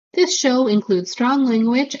This show includes strong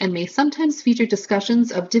language and may sometimes feature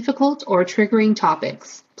discussions of difficult or triggering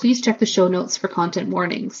topics. Please check the show notes for content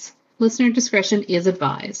warnings. Listener discretion is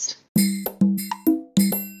advised.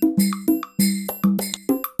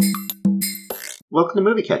 Welcome to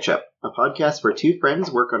Movie Catch-Up, a podcast where two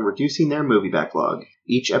friends work on reducing their movie backlog.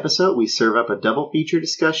 Each episode, we serve up a double-feature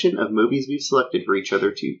discussion of movies we've selected for each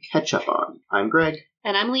other to catch up on. I'm Greg.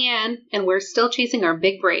 And I'm Leanne, and we're still chasing our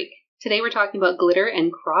big break. Today we're talking about Glitter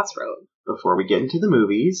and Crossroads. Before we get into the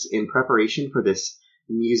movies, in preparation for this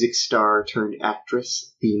music star turned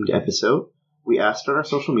actress themed episode, we asked on our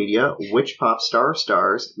social media which pop star or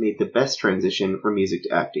stars made the best transition from music to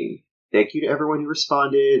acting. Thank you to everyone who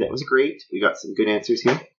responded. That was great. We got some good answers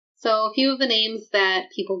here. So a few of the names that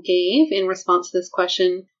people gave in response to this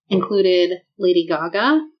question included Lady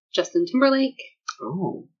Gaga, Justin Timberlake,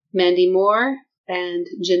 Mandy Moore, and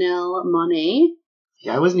Janelle Monáe.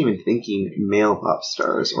 Yeah, I wasn't even thinking male pop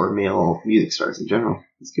stars or male music stars in general.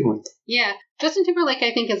 That's a good one. Yeah. Justin Timberlake,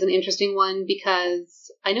 I think, is an interesting one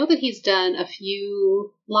because I know that he's done a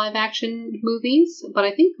few live-action movies, but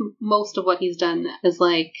I think most of what he's done is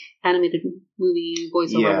like animated movie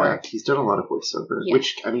voiceover work. Yeah, he's done a lot of voiceover,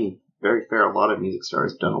 which, I mean, very fair. A lot of music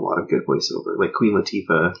stars have done a lot of good voiceover. Like Queen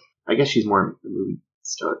Latifah, I guess she's more a movie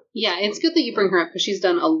star. Yeah, it's good that you bring her up because she's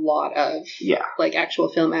done a lot of like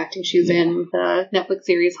actual film acting. She's in the Netflix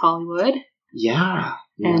series Hollywood. Yeah.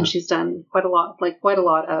 And she's done quite a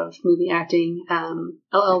lot of movie acting.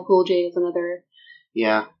 LL Cool J is another.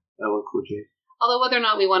 Yeah, LL Cool J. Although whether or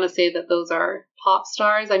not we want to say that those are pop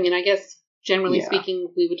stars, I mean, I guess generally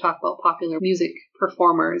speaking, we would talk about popular music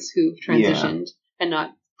performers who've transitioned and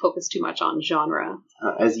not focus too much on genre.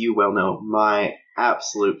 As you well know, my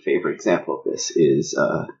absolute favorite example of this is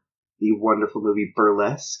the wonderful movie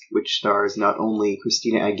Burlesque, which stars not only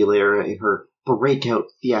Christina Aguilera in her breakout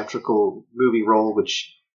theatrical movie role,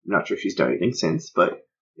 which I'm not sure she's done anything since, but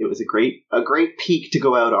it was a great peak to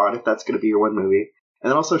go out on if that's going to be your one movie. And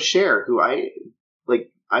then also Cher, who I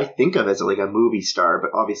think of as a movie star,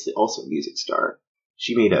 but obviously also a music star.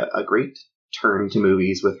 She made a great turn to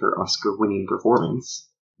movies with her Oscar-winning performance.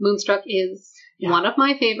 Moonstruck is one of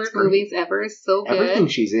my favorite movies ever. So good. Everything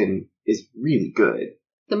she's in is really good.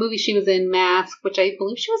 The movie she was in, Mask, which I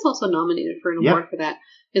believe she was also nominated for an award for that,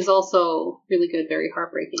 is also really good, very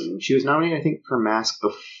heartbreaking. She was nominated, I think, for Mask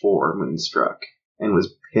before Moonstruck, and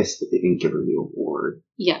was pissed that they didn't give her the award.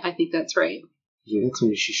 Yeah, I think that's right. Yeah, that's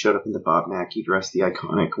when she showed up in the Bob Mackie dress, the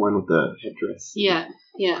iconic one with the headdress. Yeah.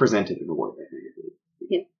 Presented an award, I think.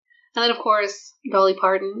 Yeah. And then, of course, Dolly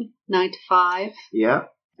Parton, 9 to 5. Yeah.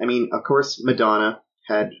 I mean, of course, Madonna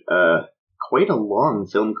had quite a long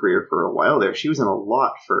film career for a while there. She was in a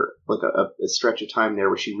lot for like a stretch of time there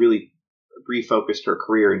where she really refocused her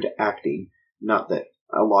career into acting. Not that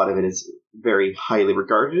a lot of it is very highly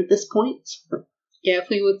regarded at this point. Yeah, if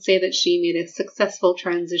we would say that she made a successful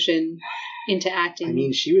transition into acting. I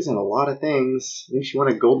mean, she was in a lot of things. I think she won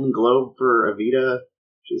a Golden Globe for Evita,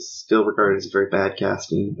 which is still regarded as very bad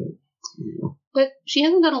casting, but you know. But she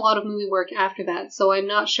hasn't done a lot of movie work after that, so I'm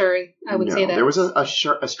not sure I would say that. There was a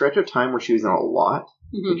stretch of time where she was in a lot.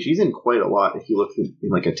 Mm-hmm. Like, she's in quite a lot if you look in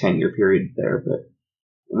like a 10-year period there, but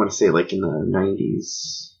I want to say like in the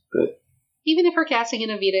 90s. But even if her casting in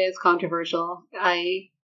Evita is controversial,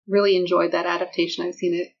 I really enjoyed that adaptation. I've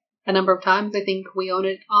seen it a number of times. I think we own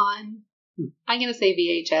it on, I'm going to say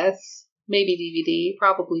VHS, maybe DVD,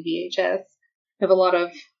 probably VHS. I have a lot of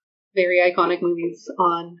very iconic movies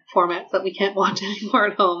on formats that we can't watch anymore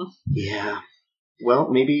at home. Yeah. Well,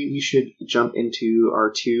 maybe we should jump into our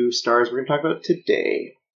two stars we're going to talk about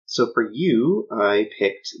today. So for you, I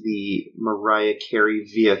picked the Mariah Carey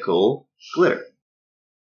vehicle, Glitter.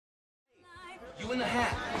 You in the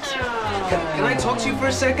hat. Can I talk to you for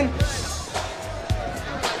a second?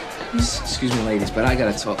 Excuse me, ladies, but I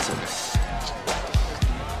gotta talk to you.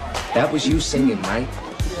 That was you singing, right?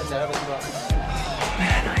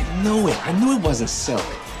 Man, I knew it. I knew it wasn't Silk.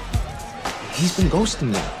 He's been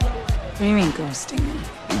ghosting me. What do you mean ghosting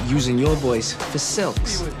me? Using your voice for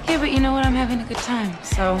Silk's. Yeah, but you know what? I'm having a good time,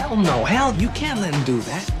 so... Hell no. Hell, you can't let him do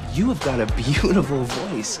that. You have got a beautiful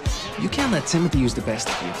voice. You can't let Timothy use the best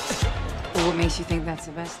of you. Well, what makes you think that's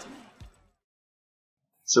the best of me?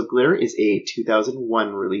 So Glitter is a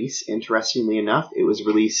 2001 release. Interestingly enough, it was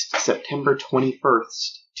released September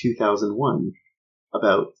 21st, 2001.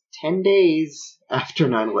 About 10 days after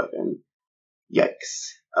 9/11.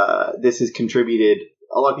 Yikes. This has contributed,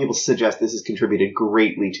 a lot of people suggest this has contributed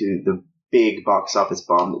greatly to the big box office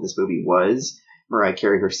bomb that this movie was. Mariah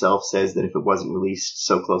Carey herself says that if it wasn't released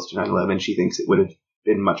so close to 9/11, she thinks it would have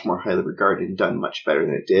been much more highly regarded and done much better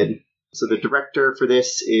than it did. So the director for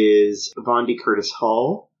this is Vondie Curtis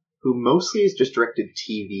Hall, who mostly has just directed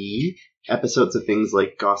TV episodes of things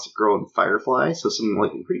like Gossip Girl and Firefly, so some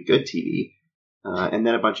like pretty good TV, and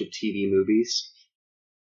then a bunch of TV movies.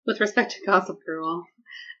 With respect to Gossip Girl,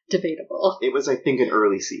 debatable. It was, I think, an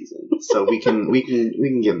early season, so we can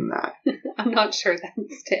give him that. I'm not sure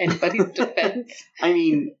that's to anybody's defense. I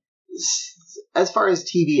mean, as far as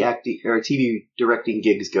TV acting or TV directing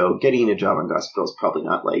gigs go, getting a job on Gossip Girl is probably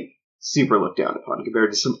not like super looked down upon compared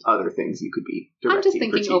to some other things you could be directing. I'm just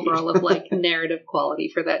thinking overall of like narrative quality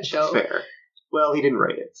for that show. Fair. Well, he didn't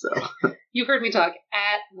write it, so. You've heard me talk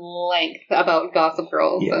at length about Gossip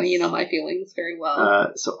Girl, Yes. so you know my feelings very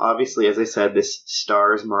well. So obviously, as I said, this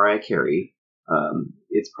stars Mariah Carey.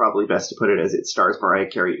 It's probably best to put it as it stars Mariah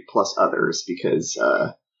Carey plus others because,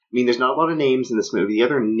 I mean, there's not a lot of names in this movie. The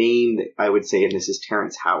other name that I would say in this is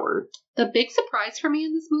Terrence Howard. The big surprise for me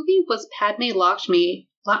in this movie was Padme Lakshmi.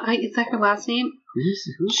 Is that her last name?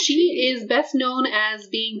 Who's She is best known as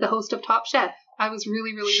being the host of Top Chef. I was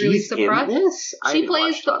really surprised. In this? She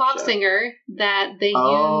plays the pop singer that they use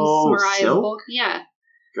Mariah's Silk? vocal. Yeah.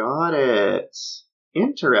 Got it.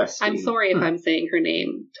 Interesting. I'm sorry if I'm saying her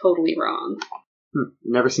name totally wrong.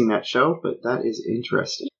 Never seen that show, but that is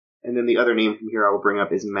interesting. And then the other name from here I will bring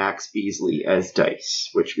up is Max Beasley as Dice,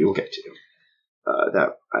 which we will get to.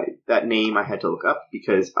 That name I had to look up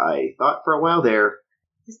because I thought for a while there,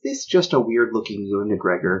 is this just a weird-looking Ewan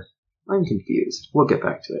McGregor? I'm confused. We'll get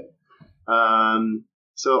back to it.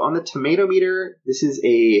 So on the tomato meter, this is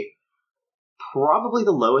probably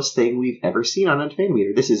the lowest thing we've ever seen on a tomato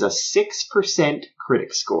meter. This is a 6%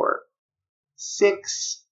 critic score.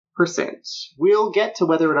 6%. We'll get to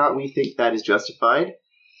whether or not we think that is justified.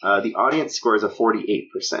 The audience score is a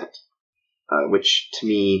 48%, which to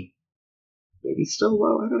me, maybe still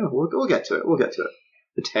low. I don't know. We'll get to it.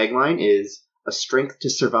 The tagline is a strength to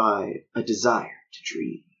survive, a desire to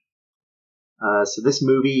dream. So this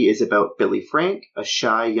movie is about Billy Frank, a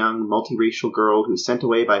shy young multiracial girl who's sent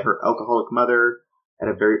away by her alcoholic mother at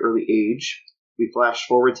a very early age. We flash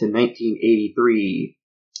forward to 1983.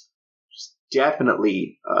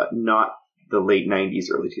 Definitely not the late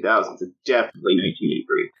 90s, early 2000s. It's definitely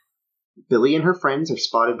 1983. Billy and her friends are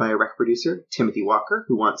spotted by a rec producer, Timothy Walker,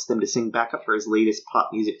 who wants them to sing backup for his latest pop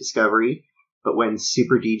music discovery. But when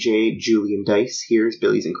super DJ Julian Dice hears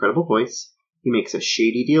Billy's incredible voice, he makes a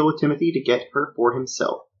shady deal with Timothy to get her for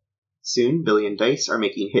himself. Soon, Billy and Dice are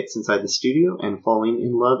making hits inside the studio and falling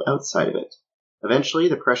in love outside of it. Eventually,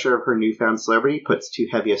 the pressure of her newfound celebrity puts too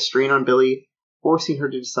heavy a strain on Billy, forcing her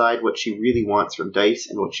to decide what she really wants from Dice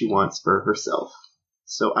and what she wants for herself.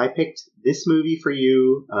 So I picked this movie for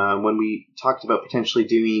you when we talked about potentially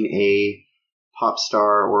doing a pop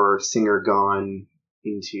star or singer gone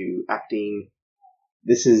into acting.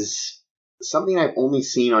 This is something I've only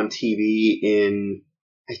seen on TV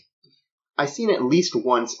I've seen it at least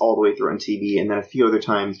once all the way through on TV and then a few other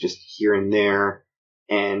times just here and there.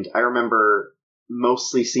 And I remember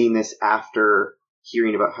mostly seeing this after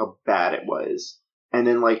hearing about how bad it was. And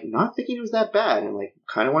then, like, not thinking it was that bad and, like,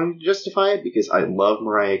 kind of wanting to justify it because I love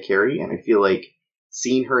Mariah Carey and I feel like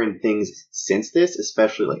seeing her in things since this,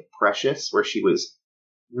 especially, like, Precious, where she was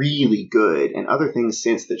really good, and other things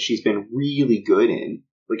since that she's been really good in,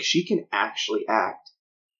 like, she can actually act.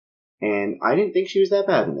 And I didn't think she was that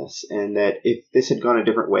bad in this, and that if this had gone a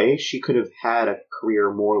different way, she could have had a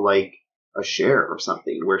career more like a Cher or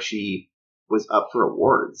something, where she was up for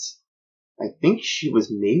awards. I think she was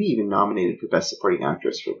maybe even nominated for Best Supporting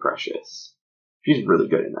Actress for Precious. She's really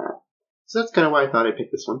good in that. So that's kind of why I thought I'd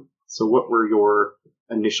pick this one. So what were your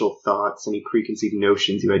initial thoughts, any preconceived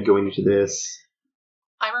notions you had going into this?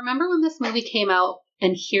 I remember when this movie came out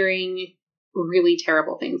and hearing really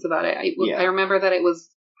terrible things about it. I remember that it was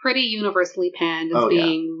pretty universally panned as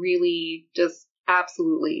being really just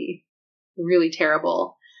absolutely really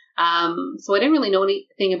terrible. So I didn't really know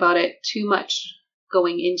anything about it too much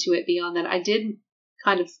going into it beyond that. I did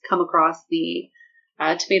kind of come across the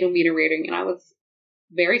tomato meter rating, and I was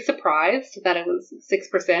very surprised that it was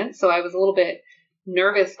 6%. So I was a little bit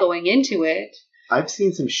nervous going into it. I've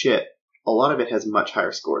seen some shit. A lot of it has much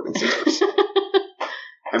higher score than 6%.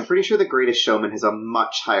 I'm pretty sure The Greatest Showman has a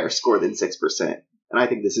much higher score than 6%. And I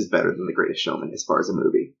think this is better than The Greatest Showman as far as a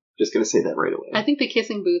movie. Just going to say that right away. I think The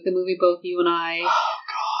Kissing Booth, the movie both you and I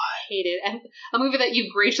hated, and a movie that you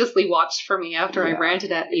graciously watched for me after I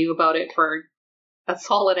ranted at you about it for a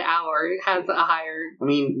solid hour, has a higher... I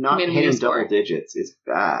mean, not hitting double digits is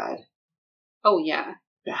bad. Oh, yeah.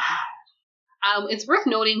 Bad. It's worth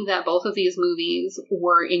noting that both of these movies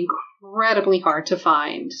were incredibly hard to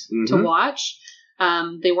find to watch.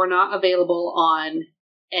 They were not available on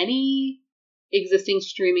any existing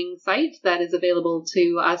streaming site that is available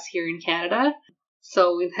to us here in Canada.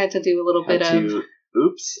 So we've had to do a little bit of...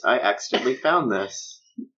 Oops, I accidentally found this.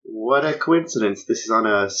 What a coincidence. This is on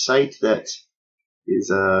a site that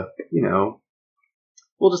is,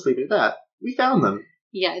 we'll just leave it at that. We found them.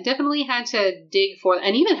 Yeah, definitely had to dig for...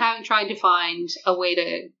 And even having tried to find a way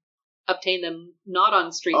to obtain them not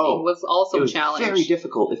on streaming was also a challenge. Very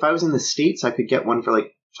difficult. If I was in the States, I could get one for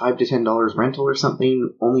like $5 to $10 rental or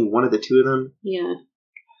something. Only one of the two of them. Yeah.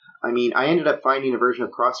 I mean, I ended up finding a version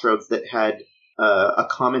of Crossroads that had a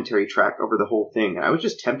commentary track over the whole thing. And I was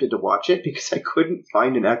just tempted to watch it because I couldn't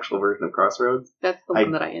find an actual version of Crossroads. That's the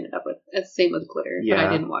one that I ended up with. It's same with Glitter, but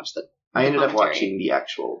I didn't watch the I ended up watching the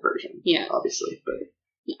actual version, obviously. But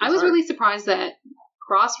I was really surprised that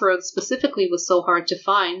Crossroads specifically was so hard to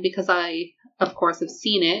find because I, of course, have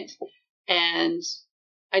seen it. And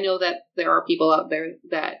I know that there are people out there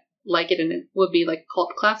that like it and it would be like a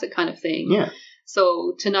cult classic kind of thing. Yeah.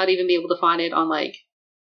 So to not even be able to find it on like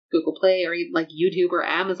Google Play or like YouTube or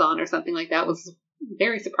Amazon or something like that was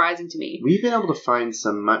very surprising to me. We've been able to find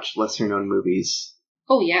some much lesser known movies.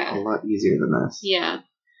 Oh, yeah. A lot easier than this. Yeah.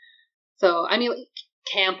 So, I mean,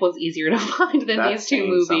 Camp was easier to find than these two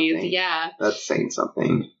movies. Something. Yeah. That's saying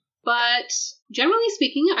something. But generally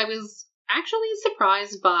speaking, I was actually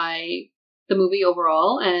surprised by the movie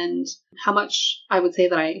overall and how much I would say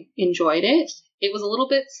that I enjoyed it. It was a little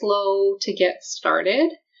bit slow to get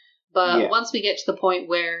started. But once we get to the point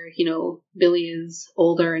where, Billy is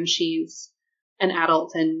older and she's an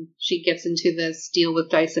adult and she gets into this deal with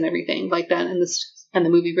dice and everything like that, and the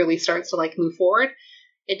movie really starts to like move forward,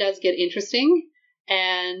 it does get interesting.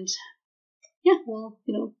 And we'll,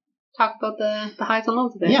 talk about the highs and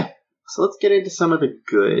lows of it. Yeah. So let's get into some of the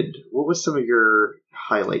good. What was some of your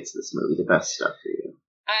highlights of this movie, the best stuff for you?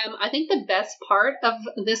 I think the best part of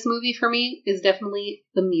this movie for me is definitely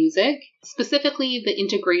the music, specifically the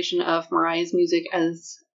integration of Mariah's music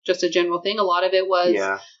as just a general thing. A lot of it was,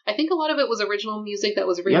 I think a lot of it was original music that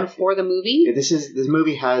was written for the movie. Yeah, this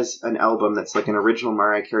movie has an album that's like an original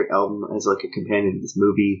Mariah Carey album as like a companion to this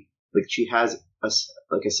movie. Like she has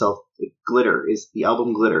Glitter is the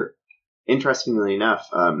album Glitter. Interestingly enough,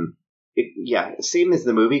 same as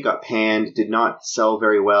the movie, got panned, did not sell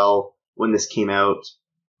very well when this came out.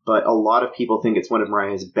 But a lot of people think it's one of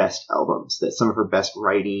Mariah's best albums, that some of her best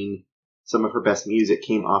writing, some of her best music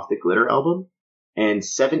came off the Glitter album. And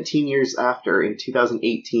 17 years after, in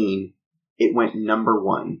 2018, it went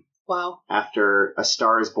 #1. Wow. After A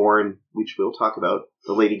Star is Born, which we'll talk about,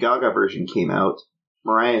 the Lady Gaga version came out,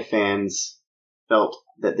 Mariah fans felt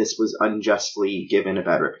that this was unjustly given a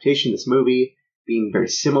bad reputation, this movie, being very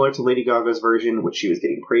similar to Lady Gaga's version, which she was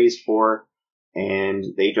getting praised for. And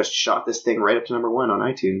they just shot this thing right up to #1 on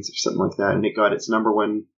iTunes or something like that. And it got its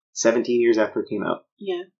 #1 17 years after it came out.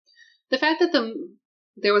 Yeah. The fact that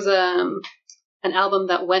there was an album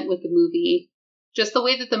that went with the movie, just the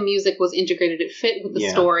way that the music was integrated, it fit with the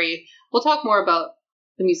story. We'll talk more about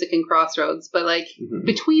the music in Crossroads, but like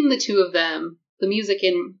between the two of them, the music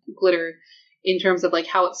in Glitter, in terms of like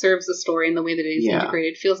how it serves the story and the way that it is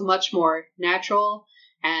integrated, feels much more natural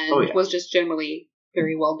and was just generally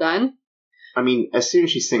very well done. I mean, as soon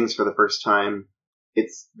as she sings for the first time,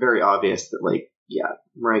 it's very obvious that,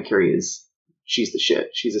 Mariah Carey she's the shit.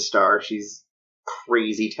 She's a star. She's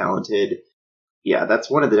crazy talented. Yeah,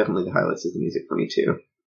 that's one of definitely the highlights of the music for me, too.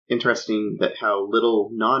 Interesting that how little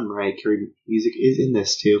non-Mariah Carey music is in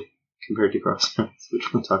this, too, compared to Crossroads,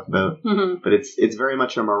 which we'll talk about. Mm-hmm. But it's very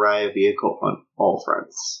much a Mariah vehicle on all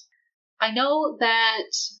fronts. I know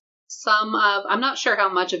that I'm not sure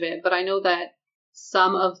how much of it, but I know that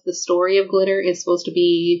some of the story of Glitter is supposed to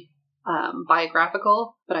be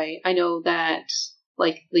biographical, but I know that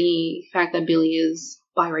like the fact that Billy is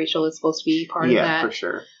biracial is supposed to be part of that. Yeah, for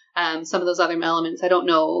sure. Some of those other elements, I don't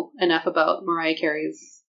know enough about Mariah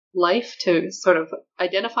Carey's life to sort of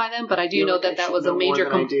identify them, but I do know that was a major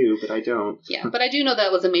component. I do, but I don't. Yeah, but I do know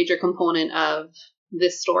that was a major component of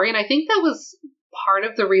this story, and I think that was part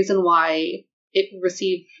of the reason why it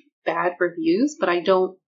received bad reviews, but I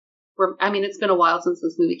don't. I mean, it's been a while since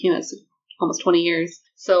this movie came out. It's almost 20 years.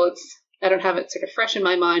 So I don't have it sort of fresh in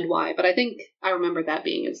my mind why, but I think I remember that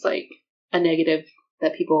being as like a negative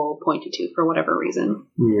that people pointed to for whatever reason.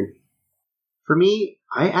 Weird. For me,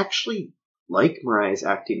 I actually like Mariah's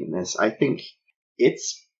acting in this. I think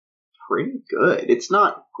it's pretty good. It's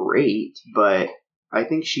not great, but I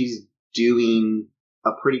think she's doing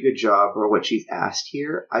a pretty good job for what she's asked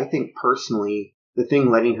here. I think personally, the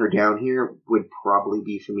thing letting her down here would probably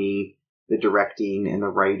be, for me, the directing and the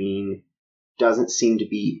writing doesn't seem to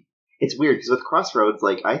be... It's weird, because with Crossroads,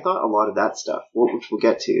 I thought a lot of that stuff, which we'll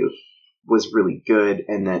get to, was really good,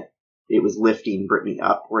 and that it was lifting Britney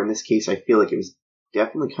up, where in this case I feel like it was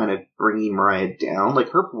definitely kind of bringing Mariah down. Like,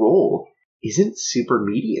 her role isn't super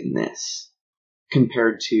meaty in this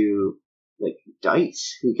compared to, like,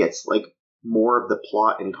 Dice, who gets, like, more of the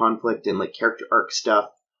plot and conflict and, like, character arc stuff,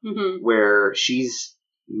 where she's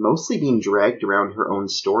mostly being dragged around her own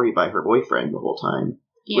story by her boyfriend the whole time,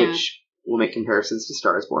 which we'll make comparisons to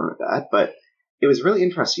Star is Born with that, but it was really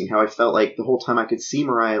interesting how I felt like the whole time I could see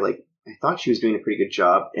Mariah, like, I thought she was doing a pretty good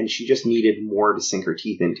job, and she just needed more to sink her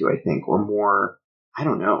teeth into, I think, or more, I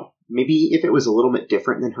don't know. Maybe if it was a little bit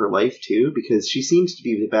different than her life, too, because she seems to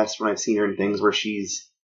be the best when I've seen her in things where she's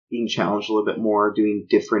being challenged a little bit more, doing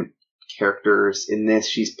different characters. In this,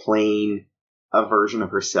 she's playing a version of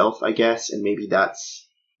herself, I guess, and maybe that's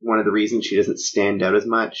one of the reasons she doesn't stand out as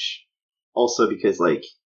much. Also because, like,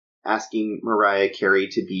 asking Mariah Carey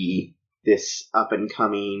to be this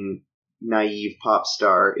up-and-coming, naive pop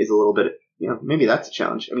star is a little bit, maybe that's a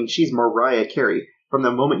challenge. I mean, she's Mariah Carey. From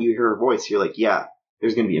the moment you hear her voice, you're like, yeah,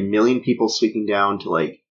 there's going to be a million people sweeping down to,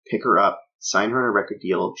 like, pick her up, sign her on a record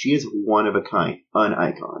deal. She is one of a kind, an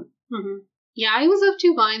icon. Mm-hmm. Yeah, I was of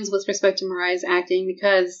two minds with respect to Mariah's acting,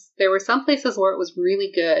 because there were some places where it was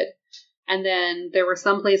really good, and then there were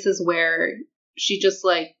some places where she just,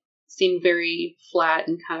 like, seemed very flat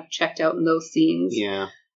and kind of checked out in those scenes. Yeah.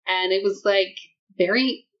 And it was, like,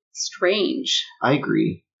 very strange. I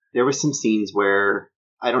agree. There were some scenes where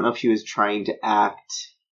I don't know if she was trying to act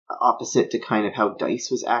opposite to kind of how Dice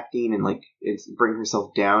was acting and, like, bring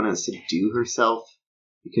herself down and subdue herself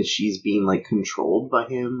because she's being, like, controlled by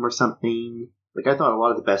him or something. Like, I thought a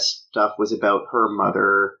lot of the best stuff was about her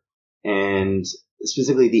mother, and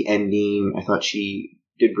specifically the ending I thought she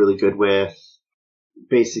did really good with.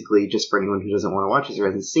 Basically, just for anyone who doesn't want to watch this or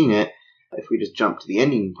hasn't seen it, if we just jump to the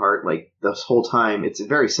ending part, like, this whole time, it's a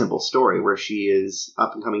very simple story where she is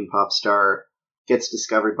up-and-coming pop star, gets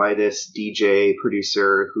discovered by this DJ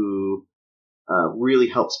producer who really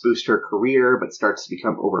helps boost her career, but starts to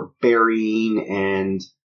become overbearing and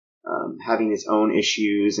having his own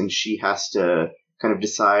issues, and she has to kind of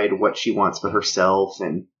decide what she wants for herself,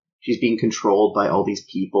 and she's being controlled by all these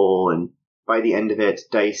people, and by the end of it,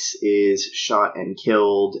 Dice is shot and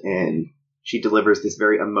killed, and she delivers this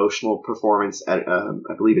very emotional performance at,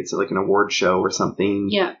 I believe it's like an award show or something.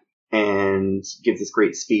 Yeah. And gives this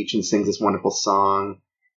great speech and sings this wonderful song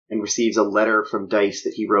and receives a letter from Dice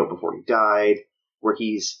that he wrote before he died, where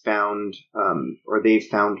he's found, or they've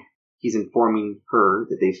found, he's informing her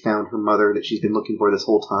that they've found her mother that she's been looking for this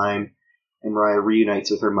whole time, and Mariah reunites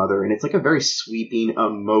with her mother, and it's like a very sweeping,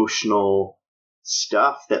 emotional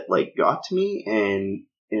stuff that, like, got to me, and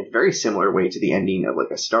in a very similar way to the ending of, like,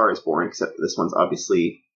 A Star is Born, except this one's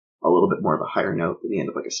obviously a little bit more of a higher note than the end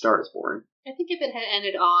of, like, A Star is Born. I think if it had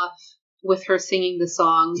ended off with her singing the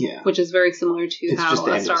song, which is very similar to it's how just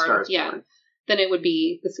the A end of Star is Born, then it would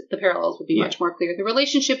be, the parallels would be much more clear. The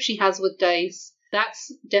relationship she has with Dice,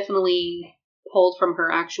 that's definitely pulled from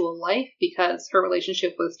her actual life, because her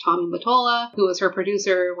relationship with Tommy Mottola, who was her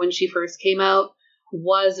producer when she first came out,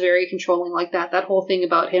 was very controlling like that. That whole thing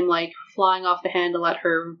about him, like, flying off the handle at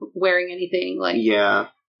her wearing anything, like,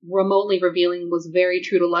 remotely revealing, was very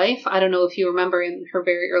true to life. I don't know if you remember in her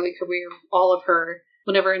very early career,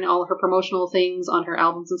 whenever in all of her promotional things on her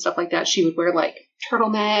albums and stuff like that, she would wear, like,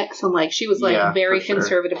 turtlenecks, and, like, she was, like, very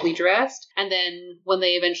conservatively dressed. And then when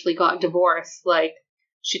they eventually got divorced, like,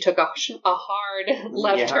 she took a hard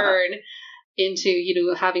left turn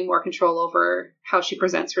into, having more control over how she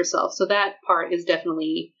presents herself. So that part is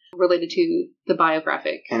definitely related to the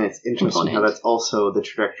biographic. And it's interesting how that's also the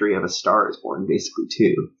trajectory of A Star is Born, basically,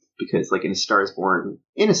 too. Because, like, in A Star is Born,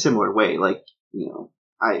 in a similar way, like,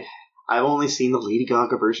 I've only seen the Lady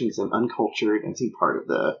Gaga version because I'm uncultured. I've seen part of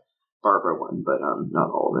the Barbara one, but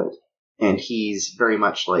not all of it. And he's very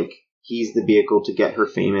much like, he's the vehicle to get her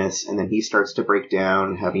famous, and then he starts to break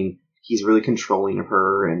down, he's really controlling of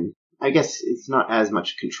her, and I guess it's not as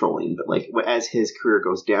much controlling, but, like, as his career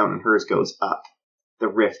goes down and hers goes up, the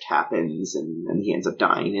rift happens, and he ends up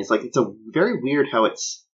dying. It's like, it's a very weird how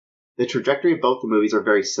the trajectory of both the movies are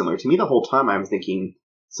very similar. To me, the whole time I'm thinking,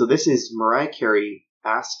 so this is Mariah Carey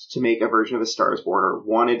asked to make a version of A Star is Born, or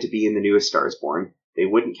wanted to be in the newest Star is Born. They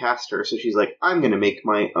wouldn't cast her, so she's like, I'm going to make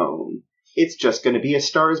my own. It's just going to be A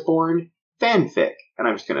Star is Born fanfic, and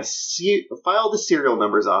I'm just going to file the serial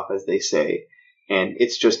numbers off, as they say, and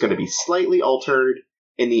it's just going to be slightly altered.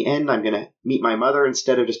 In the end, I'm going to meet my mother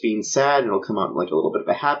instead of just being sad, and it'll come out like a little bit of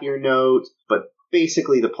a happier note, but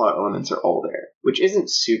basically the plot elements are all there, which isn't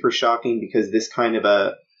super shocking because this kind of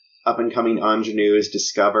a up-and-coming ingenue is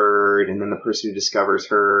discovered, and then the person who discovers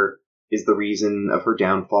her is the reason of her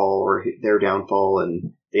downfall or their downfall,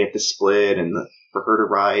 and they have to split, and for her to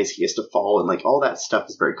rise, he has to fall, and like all that stuff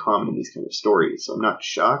is very common in these kind of stories. So I'm not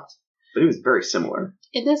shocked, but it was very similar.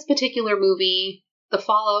 In this particular movie, the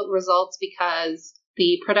fallout results because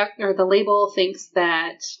the label thinks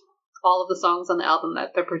that all of the songs on the album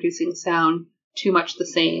that they're producing sound too much the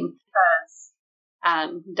same,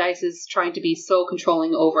 because Dice is trying to be so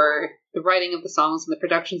controlling over the writing of the songs and the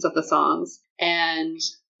productions of the songs. And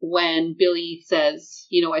when Billy says,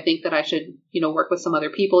 I think that I should, work with some other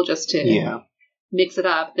people just to mix it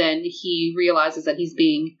up, then he realizes that he's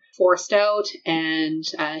being forced out, and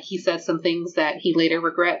he says some things that he later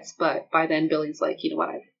regrets. But by then, Billy's like, you know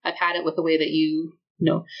what, I've had it with the way that you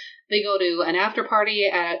know. They go to an after party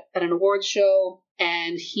at an awards show,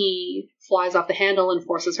 and he flies off the handle and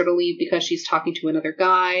forces her to leave because she's talking to another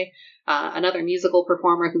guy, another musical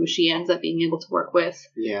performer who she ends up being able to work with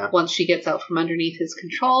once she gets out from underneath his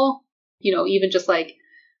control. Even just like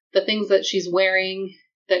the things that she's wearing,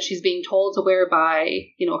 that she's being told to wear by,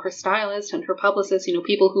 her stylist and her publicist,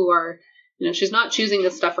 people who are, she's not choosing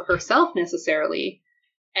this stuff for herself necessarily.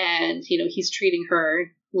 And, he's treating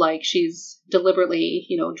her like she's deliberately,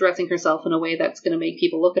 dressing herself in a way that's going to make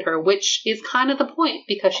people look at her, which is kind of the point,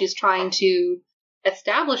 because she's trying to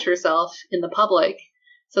establish herself in the public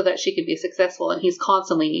so that she can be successful. And he's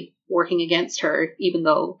constantly working against her, even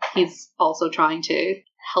though he's also trying to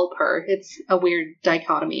help her. It's a weird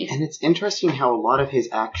dichotomy. And it's interesting how a lot of his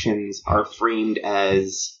actions are framed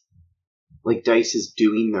as like Dice is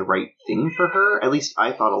doing the right thing for her. At least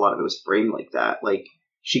I thought a lot of it was framed like that. Like,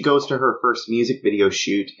 she goes to her first music video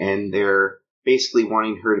shoot, and they're basically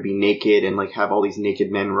wanting her to be naked and like have all these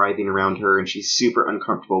naked men writhing around her, and she's super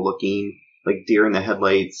uncomfortable looking, like deer in the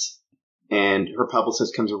headlights. And her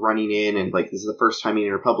publicist comes running in, and like, this is the first time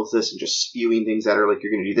meeting her publicist, and just spewing things at her, like,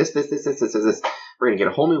 you're going to do this. We're going to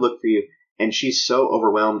get a whole new look for you. And she's so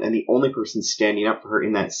overwhelmed, and the only person standing up for her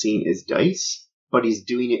in that scene is Dice, but he's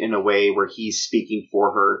doing it in a way where he's speaking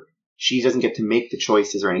for her. She doesn't get to make the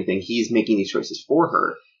choices or anything. He's making these choices for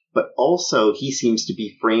her. But also, he seems to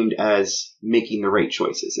be framed as making the right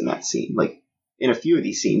choices in that scene. Like, in a few of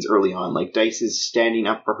these scenes early on, like, Dice is standing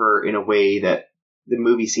up for her in a way that the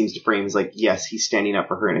movie seems to frame as like, yes, he's standing up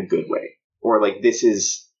for her in a good way. Or like,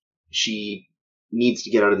 she needs to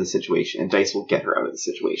get out of the situation, and Dice will get her out of the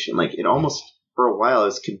situation. Like, it almost, for a while, I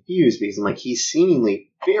was confused, because I'm like, he's seemingly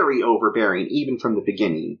very overbearing, even from the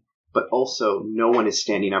beginning. But also, no one is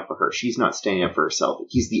standing up for her. She's not standing up for herself.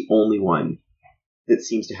 He's the only one that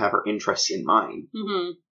seems to have her interests in mind.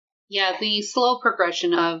 Mm-hmm. Yeah, the slow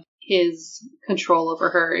progression of his control over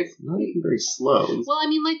her is not even very slow. Well, I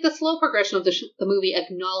mean, like the slow progression of the movie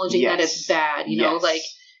acknowledging that it's bad. You know, like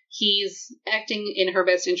he's acting in her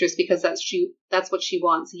best interest because that's what she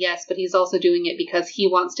wants. Yes, but he's also doing it because he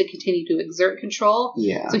wants to continue to exert control.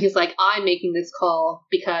 Yeah. So he's like, I'm making this call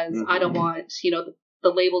because I don't want, the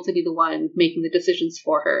label to be the one making the decisions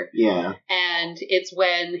for her. Yeah. And it's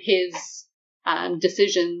when his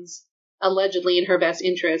decisions allegedly in her best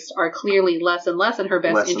interest are clearly less and less in her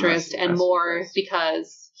best interest and more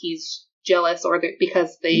because he's jealous or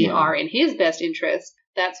because they are in his best interest.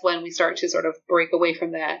 That's when we start to sort of break away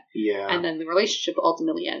from that. Yeah. And then the relationship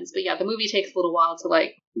ultimately ends. But yeah, the movie takes a little while to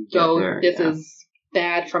like this is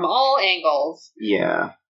bad from all angles.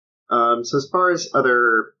 Yeah. So as far as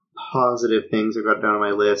other positive things I've got down on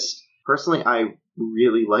my list, personally, I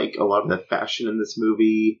really like a lot of the fashion in this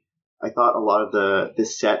movie. I thought a lot of the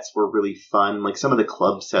sets were really fun. Like, some of the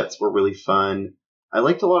club sets were really fun. I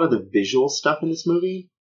liked a lot of the visual stuff in this movie.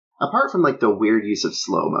 Apart from, like, the weird use of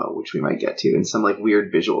slow-mo, which we might get to, and some, like,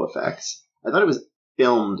 weird visual effects. I thought it was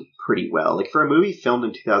filmed pretty well. Like, for a movie filmed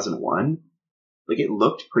in 2001, like, it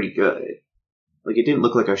looked pretty good. Like, it didn't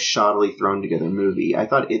look like a shoddily thrown together movie. I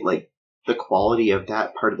thought it, like, the quality of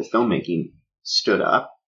that part of the filmmaking stood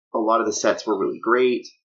up. A lot of the sets were really great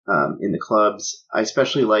in the clubs. I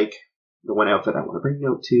especially like the one outfit I want to bring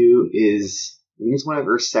note to is, I think it's one of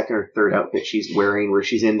her second or third outfits she's wearing, where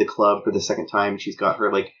she's in the club for the second time. She's got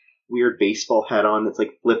her, like, weird baseball hat on that's,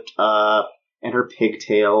 like, flipped up, and her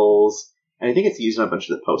pigtails. And I think it's used on a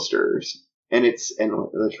bunch of the posters. And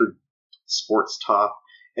like, her sports top.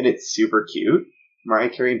 And it's super cute.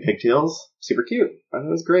 Mariah Carey in pigtails, super cute. I thought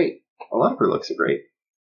it was great. A lot of her looks are great.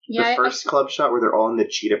 Yeah, the first club shot where they're all in the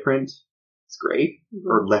cheetah print, it's great. Mm-hmm.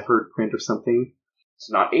 Or leopard print or something.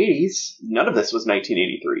 It's not 80s. None of this was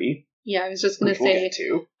 1983. Yeah, I was just going to say,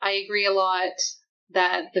 I agree a lot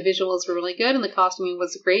that the visuals were really good and the costuming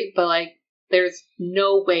was great, but, like, there's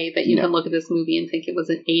no way that you can look at this movie and think it was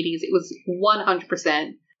an 80s. It was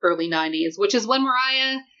 100% early 90s, which is when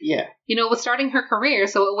Mariah, Yeah. was starting her career,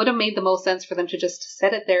 so it would have made the most sense for them to just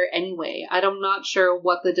set it there anyway. I'm not sure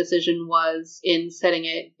what the decision was in setting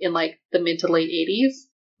it in, like, the mid to late 80s.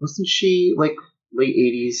 Wasn't she, like, late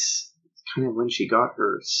 80s, kind of when she got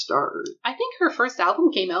her start? I think her first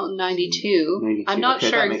album came out in 92. 92. I'm not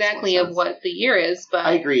sure exactly of what the year is, but...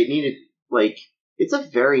 I agree. It needed, like... It's a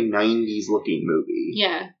very 90s-looking movie.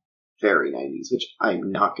 Yeah. Very 90s, which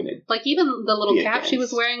I'm not going to... Like, even the little cap she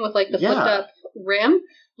was wearing with, like, the flipped-up rim,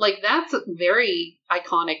 like, that's a very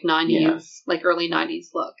iconic 90s, like, early 90s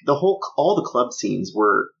look. All the club scenes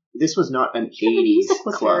were... This was not an 80s the music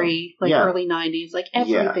was club. very, like, early 90s. Like,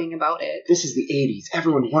 everything about it. This is the 80s.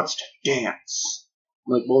 Everyone wants to dance.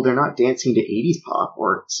 Like, well, they're not dancing to 80s pop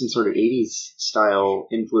or some sort of 80s style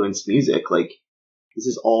influenced music. Like, this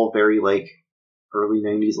is all very, like, early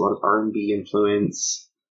 90s, a lot of R&B influence.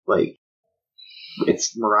 Like,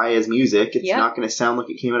 it's Mariah's music. It's not going to sound like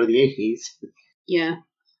it came out of the 80s. Yeah.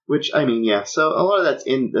 Which, I mean, yeah, so a lot of that's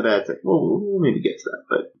in the bad thing. Well, we'll maybe get to that.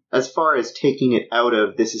 But as far as taking it out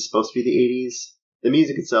of this is supposed to be the 80s, the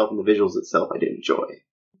music itself and the visuals itself I did enjoy.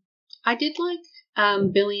 I did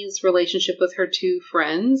like Billy's relationship with her two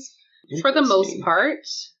friends for the most part.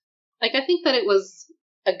 Like, I think that it was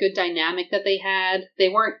a good dynamic that they had. They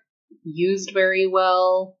weren't used very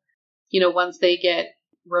well. Once they get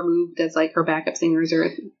removed as, like, her backup singers, or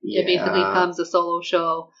it basically becomes a solo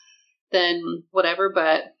show, then whatever.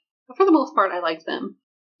 But for the most part, I liked them.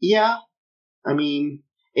 Yeah. I mean,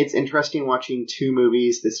 it's interesting watching two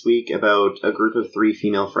movies this week about a group of three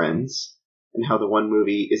female friends, and how the one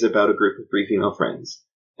movie is about a group of three female friends,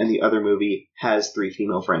 and the other movie has three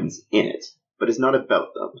female friends in it, but is not about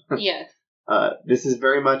them. Yes. This is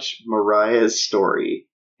very much Mariah's story,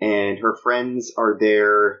 and her friends are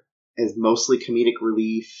there as mostly comedic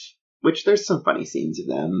relief, which there's some funny scenes of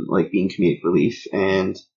them, like, being comedic relief,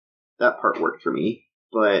 and that part worked for me,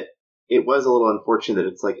 but it was a little unfortunate that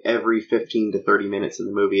it's like every 15 to 30 minutes in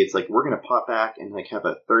the movie, it's like, we're going to pop back and, like, have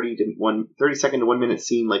a 30 second to 1 minute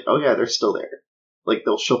scene, like, oh yeah, they're still there. Like,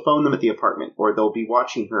 she'll phone them at the apartment, or they'll be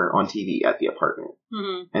watching her on TV at the apartment,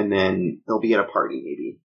 and then they'll be at a party,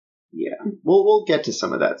 maybe. Yeah, we'll get to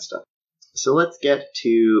some of that stuff. So let's get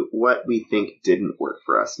to what we think didn't work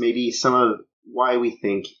for us. Maybe some of why we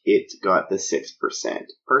think it got the 6%.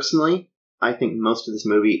 Personally, I think most of this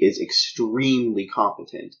movie is extremely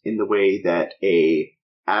competent in the way that a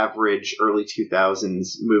average early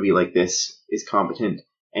 2000s movie like this is competent,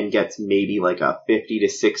 and gets maybe like a 50 to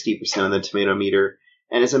 60% on the tomato meter.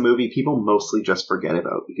 And as a movie people mostly just forget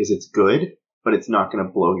about because it's good, but it's not going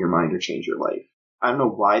to blow your mind or change your life. I don't know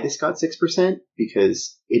why this got 6%,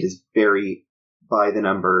 because it is very by the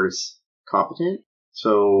numbers competent.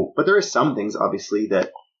 So, but there are some things obviously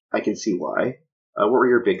that I can see why. What were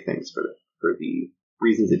your big things for the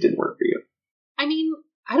reasons it didn't work for you? I mean,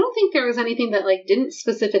 I don't think there was anything that, like, didn't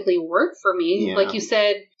specifically work for me. Yeah. Like you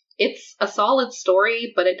said, it's a solid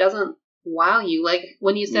story, but it doesn't wow you. Like,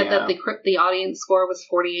 when you said that the audience score was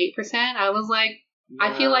 48%, I was like,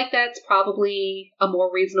 I feel like that's probably a more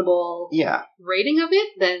reasonable rating of it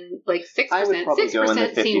than, like, 6%. I would probably 6% go in the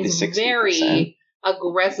 50 seems to 60%. Very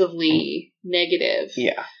aggressively negative.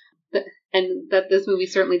 Yeah. And that this movie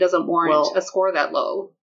certainly doesn't warrant a score that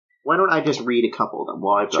low. Why don't I just read a couple of them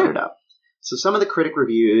while I brought it up? So some of the critic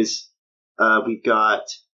reviews, we've got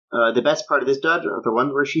the best part of this dud are the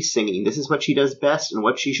ones where she's singing. This is what she does best and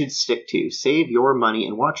what she should stick to. Save your money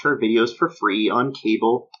and watch her videos for free on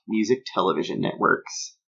cable music television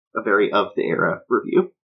networks. A very of the era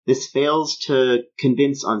review. This fails to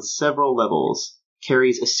convince on several levels.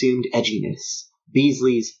 Carrie's assumed edginess.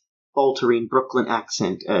 Beasley's faltering Brooklyn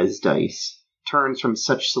accent as Dice. Turns from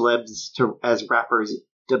such celebs as rappers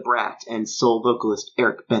DeBrat and soul vocalist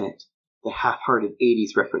Eric Bennett. The half-hearted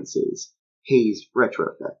 80s references. Haze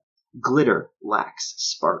retrofit. Glitter lacks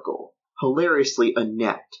sparkle. Hilariously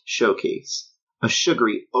inept showcase. A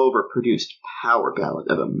sugary, overproduced power ballad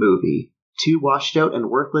of a movie. Too washed out and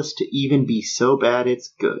worthless to even be so bad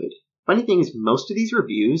it's good. Funny thing is, most of these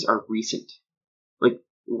reviews are recent. Like,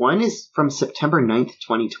 one is from September 9th,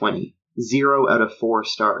 2020. 0 out of 4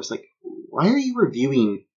 stars. Like, why are you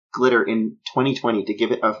reviewing Glitter in 2020 to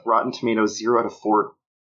give it a Rotten Tomatoes 0 out of 4?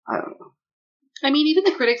 I don't know. I mean, even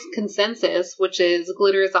the critics' consensus, which is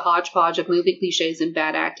Glitter is a hodgepodge of movie cliches and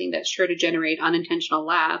bad acting that's sure to generate unintentional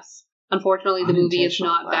laughs. Unfortunately, the movie is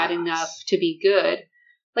not bad enough to be good.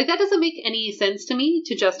 Like, that doesn't make any sense to me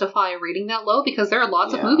to justify a rating that low, because there are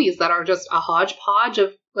lots of movies that are just a hodgepodge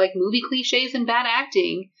of, like, movie cliches and bad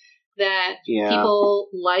acting that people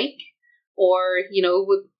like, or,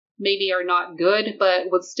 would maybe are not good,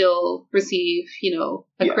 but would still receive,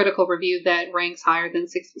 a critical review that ranks higher than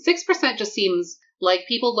 6%. Just seems like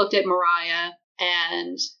people looked at Mariah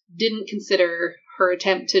and didn't consider her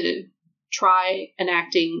attempt to try an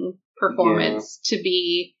acting performance to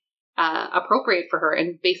be appropriate for her,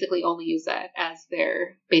 and basically only use that as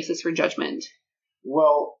their basis for judgment.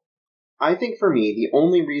 Well, I think for me, the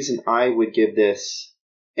only reason I would give this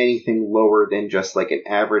anything lower than just like an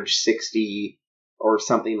average 60 or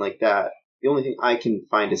something like that, the only thing I can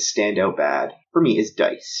find as standout bad for me is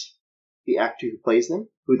Dice. The actor who plays them,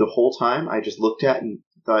 who the whole time I just looked at and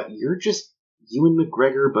thought, you're just Ewan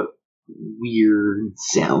McGregor, but weird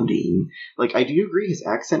sounding. Like, I do agree his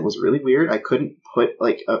accent was really weird. I couldn't put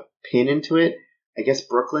like a pin into it. I guess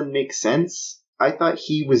Brooklyn makes sense. I thought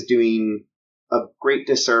he was doing a great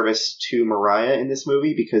disservice to Mariah in this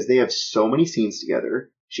movie because they have so many scenes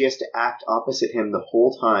together. She has to act opposite him the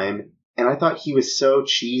whole time. And I thought he was so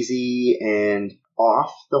cheesy and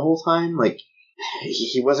off the whole time. Like,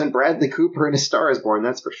 he wasn't Bradley Cooper in A Star is Born,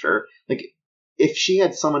 that's for sure. Like, if she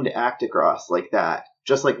had someone to act across like that,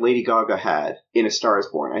 just like Lady Gaga had in A Star is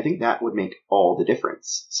Born, I think that would make all the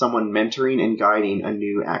difference. Someone mentoring and guiding a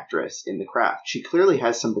new actress in the craft. She clearly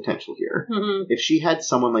has some potential here. Mm-hmm. If she had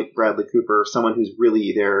someone like Bradley Cooper, someone who's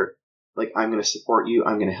really there, like, I'm going to support you,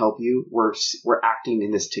 I'm going to help you, we're acting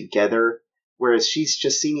in this together. Whereas she's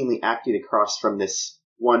just seemingly acting across from this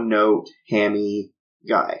one-note, hammy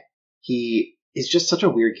guy. He is just such a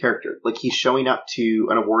weird character. Like, he's showing up to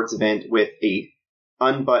an awards event with a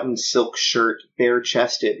unbuttoned silk shirt,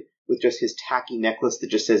 bare-chested, with just his tacky necklace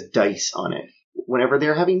that just says Dice on it. Whenever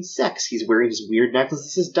they're having sex, he's wearing his weird necklace that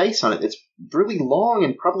says Dice on it. It's really long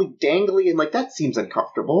and probably dangly, and, like, that seems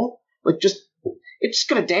uncomfortable. Like, it's just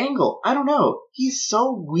gonna dangle. I don't know. He's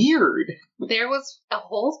so weird. There was a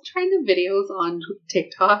whole trend of videos on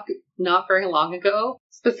TikTok not very long ago,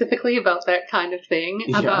 specifically about that kind of thing,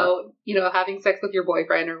 about, having sex with your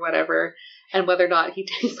boyfriend or whatever, and whether or not he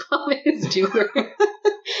takes off his jewelry.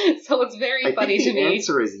 So it's very funny to me. The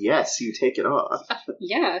answer is yes, you take it off.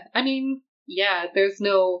 There's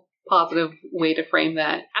no positive way to frame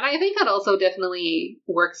that. And I think that also definitely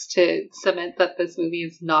works to cement that this movie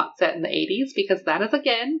is not set in the 80s, because that is,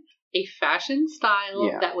 again, a fashion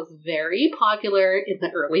style that was very popular in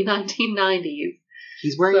the early 1990s.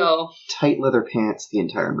 He's wearing tight leather pants the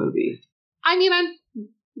entire movie.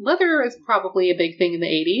 Leather is probably a big thing in the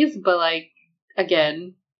 80s, but, like,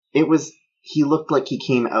 again... He looked like he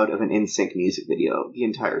came out of an NSYNC music video the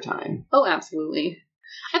entire time. Oh, absolutely.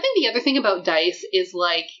 I think the other thing about Dice is,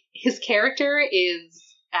 like, his character is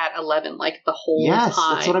at 11, like, the whole time. Yes,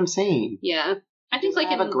 that's what I'm saying. Yeah. I think, like,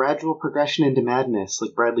 have a gradual progression into madness,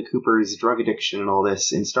 like Bradley Cooper's drug addiction and all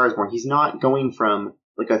this in Star is Born. He's not going from,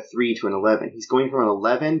 like, a 3 to an 11. He's going from an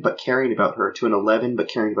 11 but caring about her to an 11 but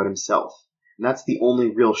caring about himself. And that's the only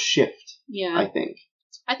real shift, I think.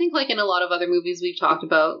 I think, like, in a lot of other movies we've talked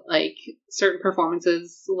about, like, certain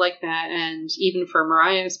performances like that, and even for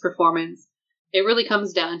Mariah's performance, it really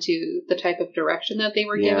comes down to the type of direction that they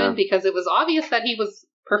were given, because it was obvious that he was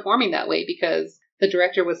performing that way because the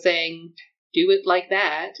director was saying, do it like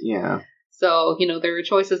that. Yeah. So, there were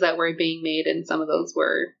choices that were being made, and some of those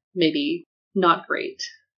were maybe not great.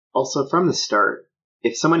 Also, from the start,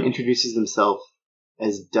 if someone introduces themselves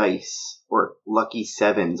as Dice or Lucky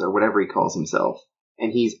Sevens or whatever he calls himself,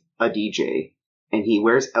 and he's a DJ, and he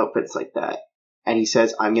wears outfits like that, and he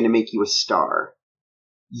says, I'm going to make you a star,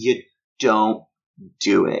 you don't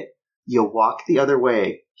do it. You walk the other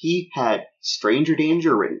way. He had stranger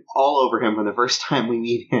danger written all over him from the first time we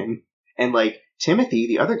meet him. And, like, Timothy,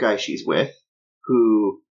 the other guy she's with,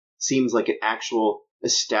 who seems like an actual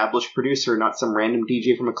established producer, not some random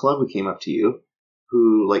DJ from a club who came up to you,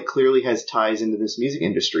 who, like, clearly has ties into this music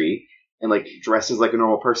industry and, like, dresses like a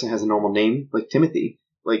normal person, has a normal name, like Timothy.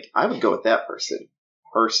 Like, I would go with that person,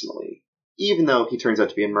 personally. Even though he turns out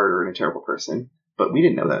to be a murderer and a terrible person. But we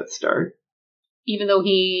didn't know that at the start. Even though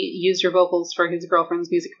he used your vocals for his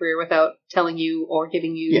girlfriend's music career without telling you or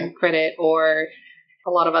giving you credit, or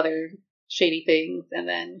a lot of other shady things, and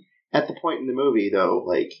then... At the point in the movie, though,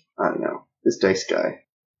 like, I don't know, this Dice guy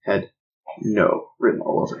had no written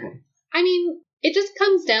all over him. It just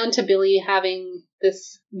comes down to Billy having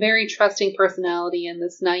this very trusting personality and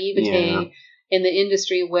this naivete in the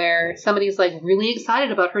industry where somebody's, like, really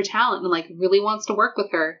excited about her talent and, like, really wants to work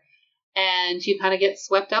with her. And you kind of get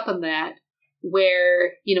swept up in that,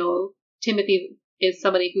 where, Timothy is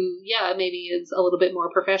somebody who, maybe is a little bit more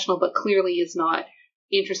professional, but clearly is not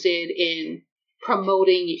interested in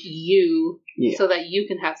promoting you so that you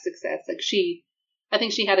can have success. Like, I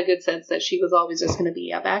think she had a good sense that she was always just going to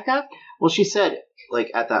be a backup. Well, she said,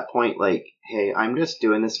 like, at that point, like, hey, I'm just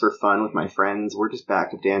doing this for fun with my friends. We're just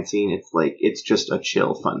backup dancing. It's like, it's just a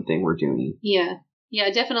chill, fun thing we're doing. Yeah. Yeah,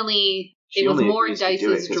 definitely. She it was only more agrees to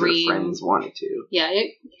do it Dice's 'cause dream. her friends wanted to. Yeah,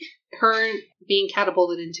 her being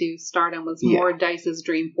catapulted into stardom was more Dice's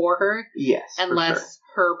dream for her. Yes, and less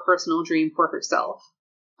her personal dream for herself.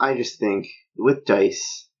 I just think with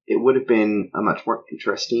Dice, it would have been a much more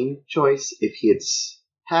interesting choice if he had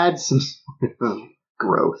had some sort of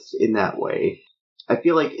growth in that way. I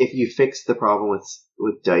feel like if you fix the problem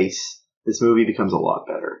with Dice, this movie becomes a lot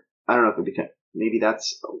better. I don't know if it becomes... Maybe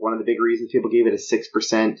that's one of the big reasons people gave it a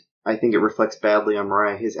 6%. I think it reflects badly on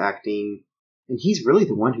Mariah, his acting. And he's really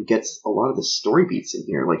the one who gets a lot of the story beats in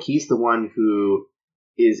here. Like, he's the one who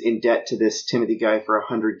is in debt to this Timothy guy for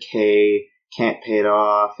 $100K, can't pay it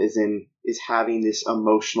off, is having this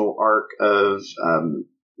emotional arc of,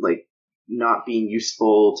 like, not being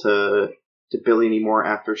useful to Billy anymore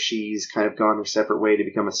after she's kind of gone her separate way to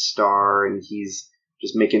become a star, and he's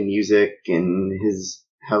just making music in his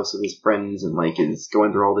house with his friends and, like, is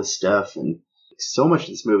going through all this stuff, and so much of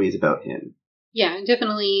this movie is about him. Yeah, it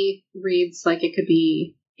definitely reads like it could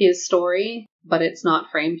be his story, but it's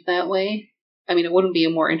not framed that way. I mean, it wouldn't be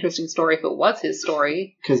a more interesting story if it was his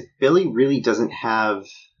story. Because Billy really doesn't have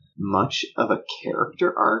much of a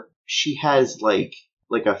character arc. She has, like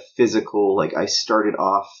a physical, like, I started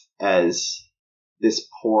off as this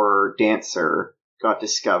poor dancer, got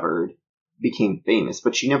discovered, became famous,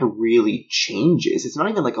 but she never really changes. It's not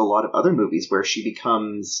even like a lot of other movies where she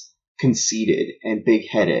becomes conceited and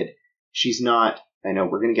big-headed. She's not, I know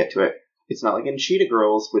we're going to get to it, it's not like in Cheetah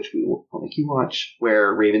Girls, which we will make you watch,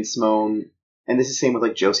 where Raven-Symoné, and this is the same with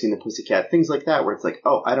like Josie and the Pussycat, things like that, where it's like,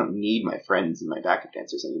 oh, I don't need my friends and my backup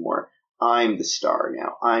dancers anymore. I'm the star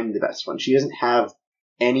now. I'm the best one. She doesn't have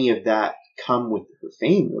any of that come with her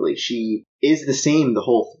fame, really. She is the same the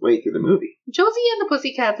whole way through the movie. Josie and the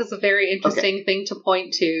Pussycats is a very interesting thing to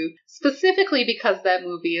point to, specifically because that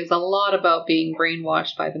movie is a lot about being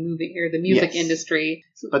brainwashed by the movie or the music industry.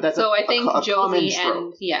 But that's I think Josie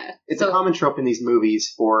and it's a common trope in these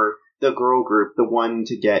movies for the girl group, the one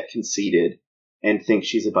to get conceited and think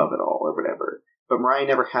she's above it all or whatever. But Mariah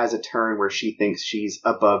never has a turn where she thinks she's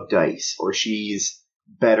above Dice or she's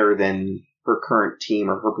better than her current team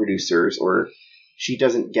or her producers, or she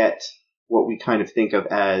doesn't get what we kind of think of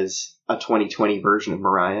as a 2020 version of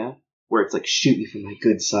Mariah, where it's like, shoot me from my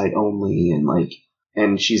good side only, and like,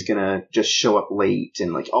 and she's gonna just show up late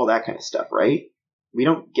and like all that kind of stuff, right? We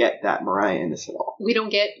don't get that Mariah in this at all. We don't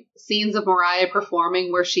get scenes of Mariah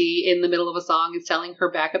performing where she, in the middle of a song, is telling her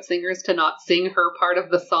backup singers to not sing her part of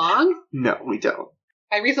the song. No, we don't.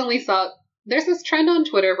 I recently saw, there's this trend on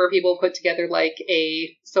Twitter where people put together like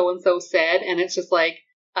a so-and-so said, and it's just like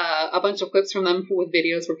a bunch of clips from them with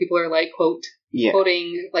videos where people are like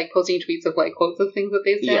quoting, like posting tweets of like quotes of things that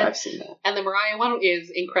they said. Yeah, I've seen that. And the Mariah one is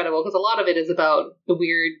incredible because a lot of it is about the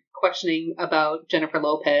weird questioning about Jennifer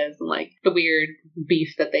Lopez and like the weird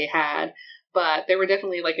beef that they had. But there were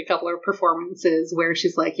definitely like a couple of performances where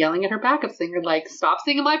she's like yelling at her backup singer, like, stop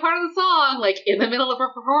singing my part of the song, like in the middle of her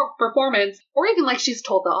performance. Or even like she's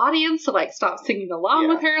told the audience to like stop singing along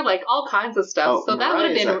with her, like all kinds of stuff. Oh, so that would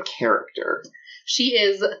have been a character. She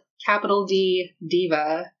is capital D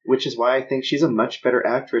diva. Which is why I think she's a much better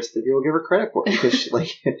actress than people give her credit for. Because she, like,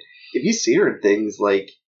 if you see her in things like,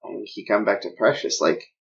 he come back to Precious, like,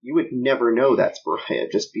 you would never know that's Mariah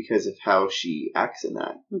just because of how she acts in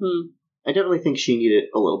that. Mm-hmm. I definitely think she needed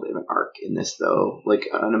a little bit of an arc in this, though. Like,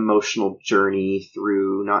 an emotional journey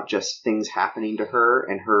through not just things happening to her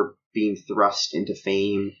and her being thrust into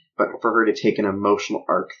fame, but for her to take an emotional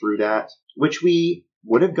arc through that, which we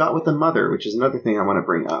would have got with the mother, which is another thing I want to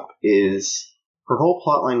bring up, is her whole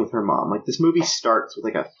plotline with her mom. Like, this movie starts with,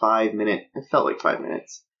 like, it felt like 5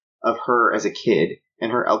 minutes, of her as a kid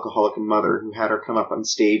and her alcoholic mother who had her come up on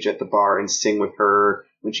stage at the bar and sing with her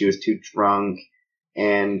when she was too drunk,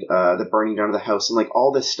 and the burning down of the house, and like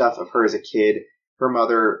all this stuff of her as a kid, her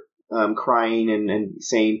mother crying and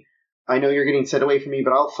saying, I know you're getting set away from me,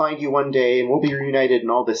 but I'll find you one day and we'll be reunited, and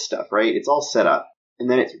all this stuff, right? It's all set up. And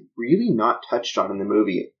then it's really not touched on in the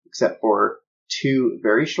movie, except for 2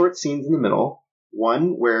 very short scenes in the middle.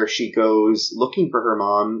 One where she goes looking for her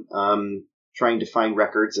mom, trying to find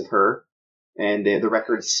records of her, and the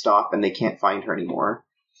records stop and they can't find her anymore,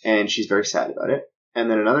 and she's very sad about it. And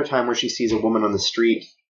then another time where she sees a woman on the street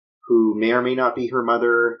who may or may not be her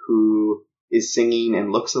mother, who is singing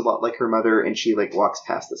and looks a lot like her mother, and she like walks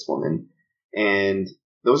past this woman. And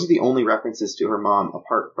those are the only references to her mom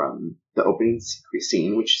apart from the opening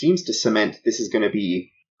scene, which seems to cement this is going to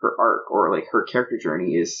be her arc, or like her character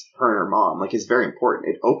journey is her and her mom. Like, it's very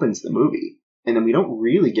important. It opens the movie. And then we don't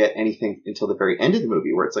really get anything until the very end of the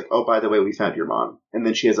movie where it's like, oh, by the way, we found your mom. And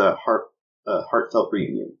then she has a heartfelt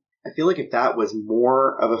reunion. I feel like if that was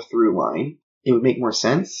more of a through line, it would make more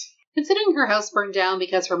sense. Considering her house burned down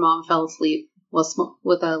because her mom fell asleep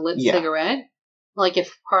with a lit cigarette, like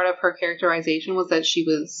if part of her characterization was that she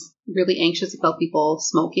was really anxious about people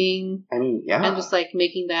smoking. I mean, yeah. And just like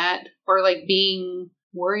making that, or like being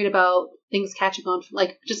worried about things catching on,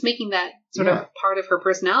 like just making that sort of part of her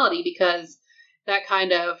personality, because that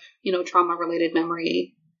kind of, trauma-related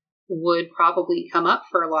memory would probably come up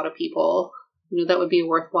for a lot of people. That would be a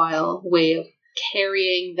worthwhile way of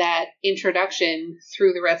carrying that introduction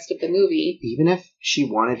through the rest of the movie. Even if she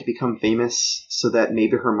wanted to become famous so that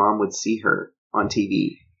maybe her mom would see her on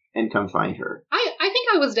TV and come find her. I think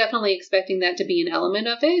I was definitely expecting that to be an element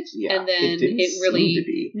of it. Yeah, and then it really seem to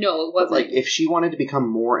be. No, it wasn't. But, like, if she wanted to become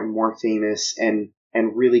more and more famous and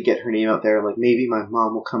really get her name out there, like maybe my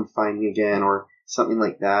mom will come find me again or something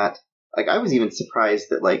like that. Like, I was even surprised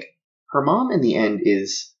that, like, her mom in the end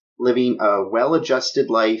is living a well-adjusted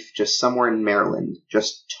life just somewhere in Maryland,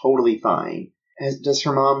 just totally fine. Does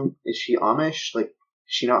her mom, is she Amish? Like, has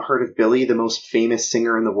she not heard of Billy, the most famous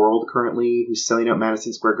singer in the world currently, who's selling out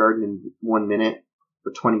Madison Square Garden in 1 minute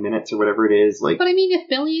or 20 minutes or whatever it is? Like, but I mean, if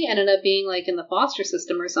Billy ended up being like in the foster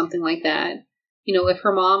system or something like that, if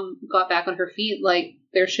her mom got back on her feet, like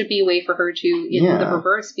there should be a way for her to, in the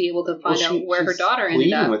reverse, be able to find out where her daughter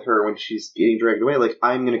ended up. With her when she's getting dragged away, like,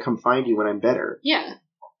 I'm going to come find you when I'm better. Yeah.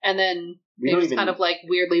 And then they just kind of like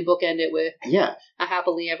weirdly bookend it with a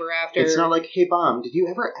happily ever after. It's not like, hey, Mom, did you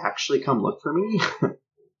ever actually come look for me?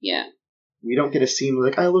 Yeah. We don't get a scene where,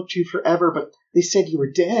 like, I looked you forever, but they said you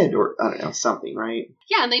were dead, or, I don't know, something, right?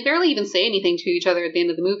 Yeah, and they barely even say anything to each other at the end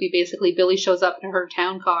of the movie. Basically, Billy shows up in her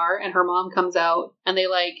town car, and her mom comes out, and they,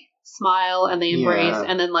 like, smile, and they embrace,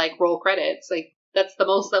 and then, like, roll credits. Like, that's the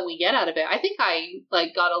most that we get out of it. I think I,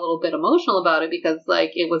 like, got a little bit emotional about it, because,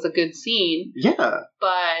 like, it was a good scene. Yeah.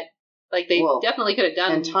 But, like, they definitely could have done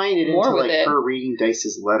more with it. And tying it into, like, her reading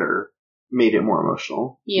Dice's letter made it more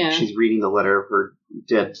emotional. Yeah. She's reading the letter of her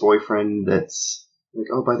dead boyfriend that's like,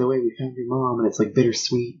 oh, by the way, we found your mom, and it's like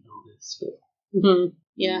bittersweet and all this. But,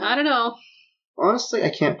 yeah, I don't know. Honestly,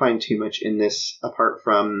 I can't find too much in this apart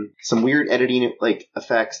from some weird editing like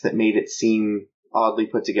effects that made it seem oddly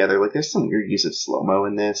put together. Like, there's some weird use of slow-mo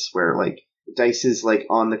in this where, like, Dice is, like,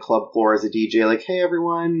 on the club floor as a DJ, like, hey,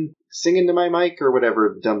 everyone, sing into my mic, or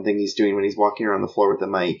whatever dumb thing he's doing when he's walking around the floor with the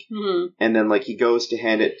mic. And then, like, he goes to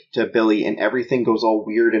hand it to Billy, and everything goes all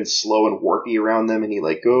weird and slow and warpy around them, and he,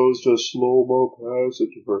 like, goes to a slow-mo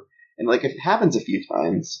passage of her. And, like, it happens a few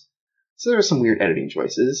times. So there are some weird editing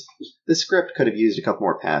choices. The script could have used a couple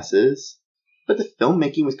more passes, but the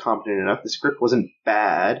filmmaking was competent enough. The script wasn't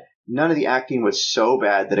bad. None of the acting was so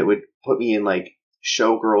bad that it would put me in, like,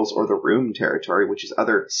 Showgirls or The Room territory, which is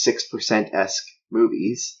other 6%-esque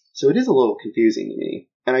movies. So it is a little confusing to me.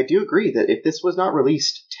 And I do agree that if this was not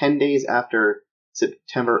released 10 days after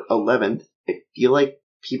September 11th, I feel like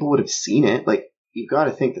people would have seen it. Like, you've got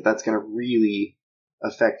to think that that's going to really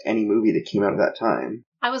affect any movie that came out at that time.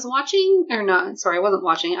 I was listening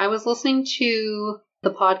to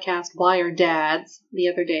the podcast Why Are Dads the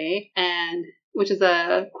other day, which is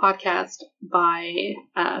a podcast by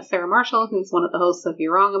Sarah Marshall, who's one of the hosts of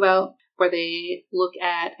You're Wrong About, where they look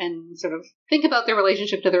at and sort of think about their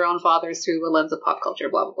relationship to their own fathers through a lens of pop culture,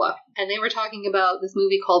 blah, blah, blah. And they were talking about this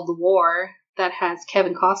movie called The War that has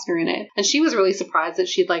Kevin Costner in it. And she was really surprised that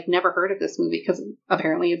she'd, like, never heard of this movie, because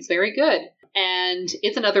apparently it's very good. And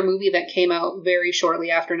it's another movie that came out very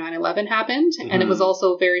shortly after 9/11 happened. And it was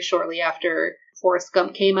also very shortly after Forrest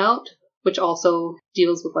Gump came out, which also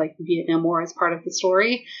deals with, like, the Vietnam War as part of the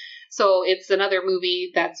story. So it's another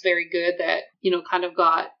movie that's very good that, kind of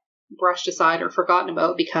got brushed aside or forgotten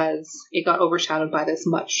about because it got overshadowed by this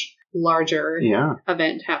much larger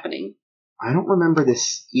event happening. I don't remember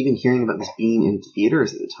even hearing about this being in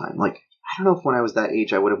theaters at the time. Like, I don't know if when I was that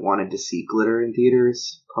age I would have wanted to see Glitter in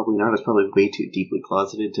theaters. Probably not. I was probably way too deeply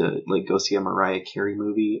closeted to, like, go see a Mariah Carey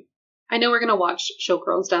movie. I know we're going to watch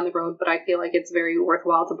Showgirls down the road, but I feel like it's very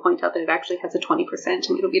worthwhile to point out that it actually has a 20%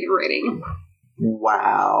 tomato meter rating.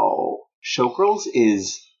 Wow. Showgirls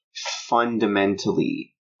is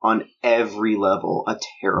fundamentally, on every level, a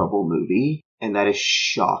terrible movie, and that is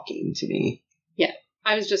shocking to me. Yeah,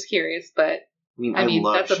 I was just curious, but I mean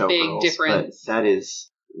love that's a big difference. But that is,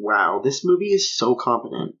 wow, this movie is so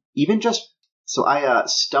competent. So I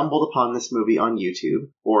stumbled upon this movie on YouTube,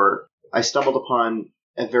 or I stumbled upon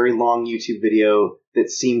a very long YouTube video that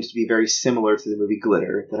seemed to be very similar to the movie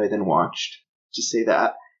Glitter that I then watched. Just say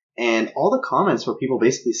that. And all the comments were people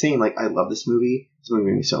basically saying, like, I love this movie. This movie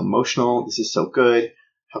made me so emotional. This is so good.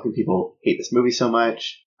 how can people hate this movie so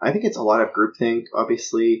much? I think it's a lot of groupthink,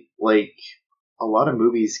 obviously. Like, a lot of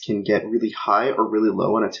movies can get really high or really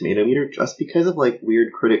low on a tomato meter just because of, like,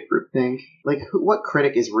 weird critic groupthink. Like, what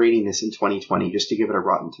critic is rating this in 2020 just to give it a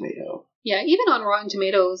Rotten Tomato? Yeah, even on Rotten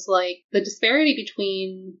Tomatoes, like, the disparity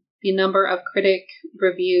between the number of critic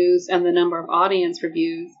reviews and the number of audience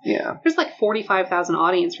reviews. Yeah. There's like 45,000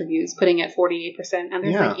 audience reviews putting at 48%, and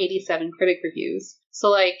there's like 87 critic reviews.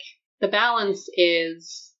 So, like, the balance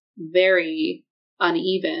is very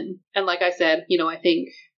uneven. And like I said, I think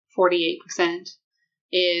 48%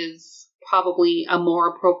 is probably a more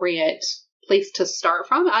appropriate place to start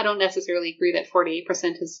from. I don't necessarily agree that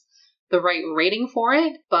 48% is the right rating for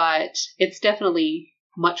it, but it's definitely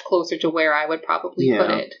much closer to where I would probably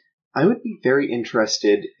put it. I would be very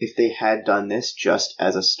interested if they had done this just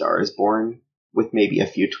as A Star is Born, with maybe a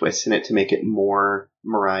few twists in it to make it more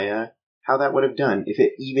Mariah, how that would have done if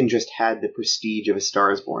it even just had the prestige of A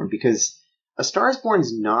Star is Born, because A Star is Born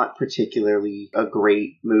is not particularly a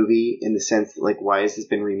great movie in the sense that, like, why has this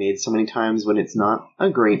been remade so many times when it's not a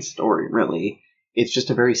great story, really? It's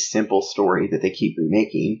just a very simple story that they keep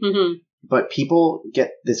remaking. Mm-hmm. But people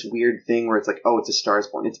get this weird thing where it's like, oh, it's A Star is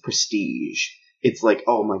Born, it's prestige. It's like,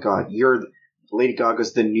 oh my god, Lady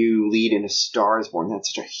Gaga's the new lead in A Star is Born.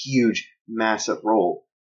 That's such a huge, massive role.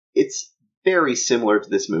 It's very similar to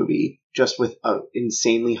this movie, just with an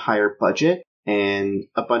insanely higher budget and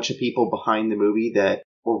a bunch of people behind the movie that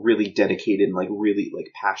were really dedicated and, like, really,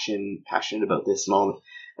 like, passionate about this and all.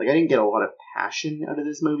 Like, I didn't get a lot of passion out of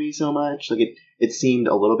this movie so much. Like, it seemed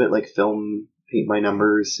a little bit like film paint by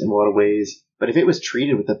numbers in a lot of ways. But if it was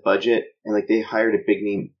treated with a budget and, like, they hired a big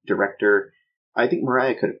name director, I think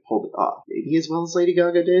Mariah could have pulled it off. Maybe as well as Lady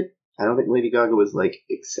Gaga did. I don't think Lady Gaga was, like,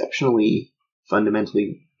 exceptionally,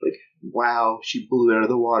 fundamentally, like, wow, she blew it out of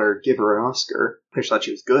the water, give her an Oscar. I just thought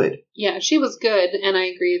she was good. Yeah, she was good, and I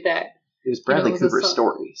agree that it was Bradley Cooper's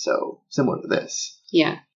story, so similar to this.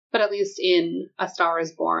 Yeah. But at least in A Star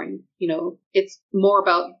is Born, it's more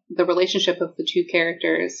about the relationship of the two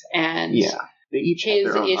characters and they each his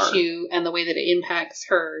have their own issue arc. And the way that it impacts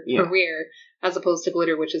her career, as opposed to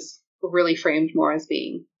Glitter, which is really framed more as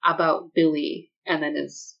being about Billy and then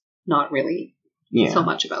is not really so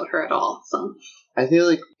much about her at all. So I feel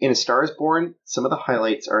like in A Star is Born, some of the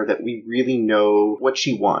highlights are that we really know what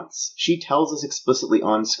she wants. She tells us explicitly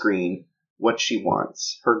on screen what she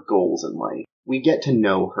wants, her goals in life. We get to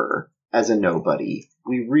know her as a nobody.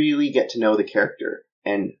 We really get to know the character.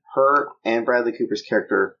 And her and Bradley Cooper's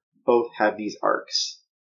character both have these arcs.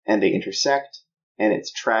 And they intersect, and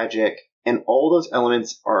it's tragic. And all those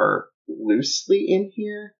elements are loosely in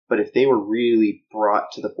here, but if they were really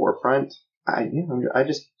brought to the forefront, I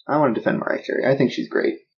want to defend Mariah Carey. I think she's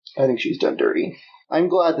great. I think she's done dirty. I'm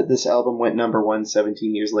glad that this album went number 1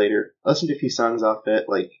 17 years later. I listened to a few songs off it.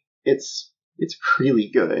 Like, it's really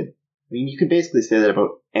good. I mean, you can basically say that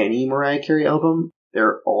about any Mariah Carey album.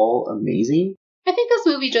 They're all amazing. I think this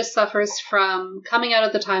movie just suffers from coming out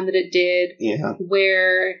at the time that it did,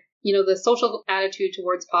 where, the social attitude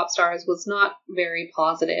towards pop stars was not very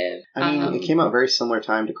positive. I mean, it came out very similar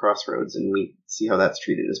time to Crossroads, and we see how that's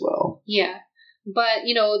treated as well. Yeah. But,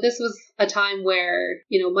 this was a time where,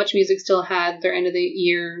 Much Music still had their end of the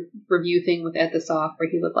year review thing with Ed the Soft, where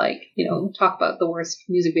he would, talk about the worst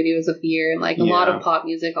music videos of the year. And, a lot of pop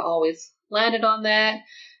music always landed on that.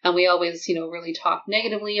 And we always, really talked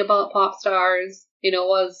negatively about pop stars. It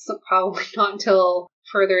was probably not until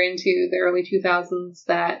further into the early 2000s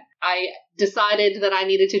that I decided that I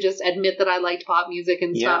needed to just admit that I liked pop music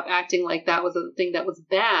and stop acting like that was a thing that was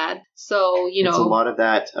bad. So, it's a lot of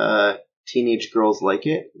that, teenage girls like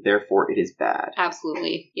it, therefore it is bad.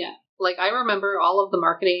 Absolutely, yeah. I remember all of the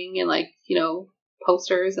marketing and,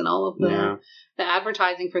 posters and all of the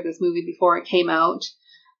advertising for this movie before it came out.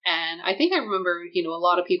 And I think I remember, a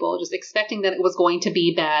lot of people just expecting that it was going to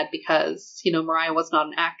be bad because, Mariah was not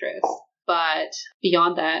an actress. But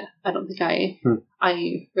beyond that, I don't think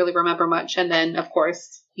I really remember much. And then, of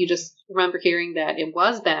course, you just remember hearing that it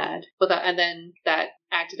was bad. And then that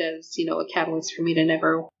acted as, a catalyst for me to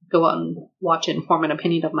never go out and watch it and form an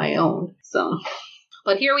opinion of my own. So,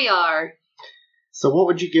 but here we are. So what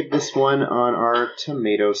would you give this one on our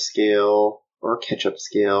tomato scale or ketchup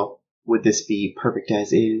scale? Would this be perfect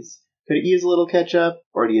as is? Could it use a little ketchup,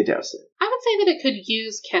 or do you douse it? I would say that it could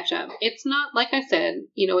use ketchup. It's not, like I said,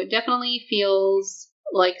 it definitely feels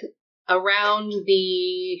like around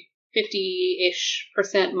the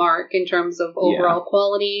 50-ish% mark in terms of overall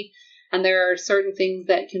quality. And there are certain things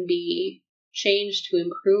that can be changed to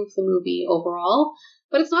improve the movie overall.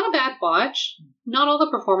 But it's not a bad watch. Not all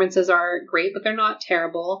the performances are great, but they're not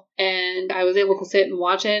terrible. And I was able to sit and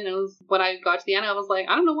watch it. And when I got to the end, I was like,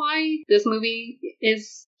 I don't know why this movie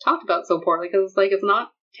is talked about so poorly, because it's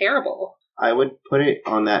not terrible. I would put it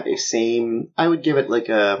on that I would give it like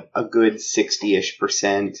a good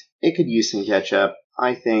 60-ish%. It could use some catch up.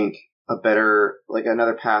 I think a better, like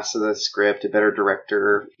another pass of the script, a better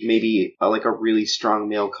director, maybe like a really strong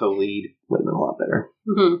male co-lead would have been a lot better.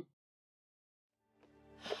 Mm-hmm.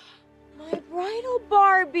 My bridal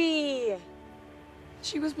Barbie!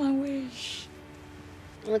 She was my wish.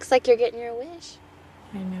 Looks like you're getting your wish.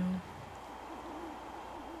 I know.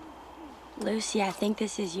 Lucy, I think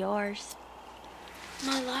this is yours.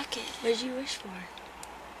 My locket. What did you wish for?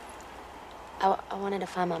 I wanted to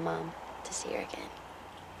find my mom, to see her again.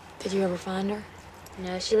 Did you ever find her?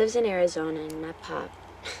 No, she lives in Arizona, and my pop,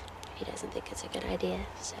 he doesn't think it's a good idea,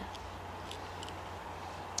 so.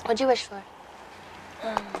 What'd you wish for?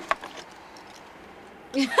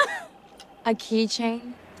 A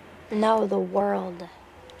keychain? No, the world.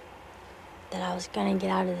 That I was gonna get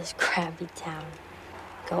out of this crappy town.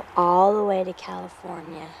 Go all the way to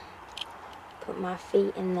California. Put my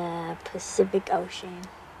feet in the Pacific Ocean.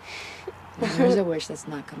 There's a wish that's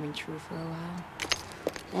not coming true for a while.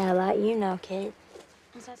 Yeah, I'll let you know, kid.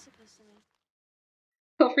 What's that supposed to mean?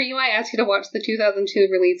 So for you, I asked you to watch the 2002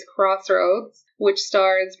 release Crossroads, which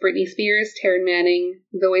stars Britney Spears, Taryn Manning,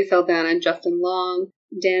 Zoe Saldana, Justin Long,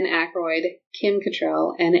 Dan Aykroyd, Kim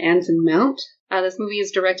Cattrall, and Anson Mount. This movie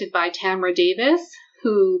is directed by Tamra Davis,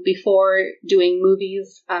 who, before doing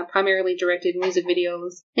movies, primarily directed music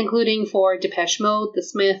videos, including for Depeche Mode, The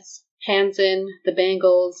Smiths, Hanson, The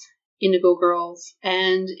Bangles, Indigo Girls.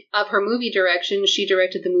 And of her movie direction, she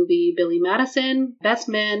directed the movie Billy Madison, Best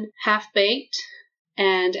Men, Half Baked,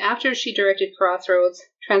 and after she directed Crossroads,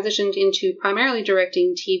 transitioned into primarily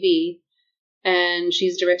directing TV. And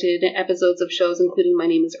she's directed episodes of shows including My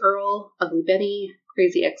Name is Earl, Ugly Betty,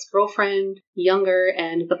 Crazy Ex-Girlfriend, Younger,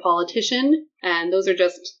 and The Politician. And those are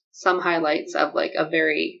just some highlights of like a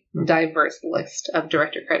very diverse list of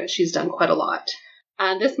director credits. She's done quite a lot.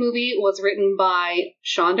 And this movie was written by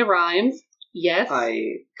Shonda Rhimes. Yes,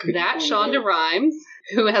 that Shonda Rhimes,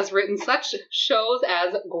 who has written such shows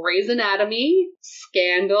as Grey's Anatomy,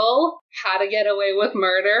 Scandal, How to Get Away with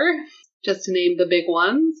Murder, just to name the big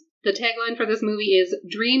ones. The tagline for this movie is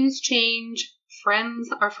Dreams Change, Friends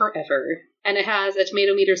Are Forever. And it has a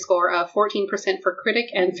tomato meter score of 14% for critic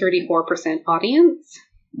and 34% audience.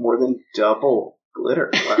 More than double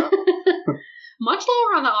Glitter. Wow. Much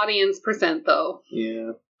lower on the audience percent, though.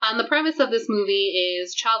 Yeah. And the premise of this movie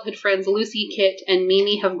is childhood friends Lucy, Kit, and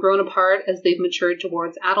Mimi have grown apart as they've matured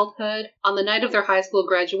towards adulthood. On the night of their high school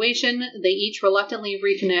graduation, they each reluctantly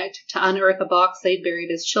reconnect to unearth a box they'd buried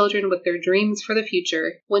as children with their dreams for the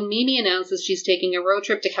future. When Mimi announces she's taking a road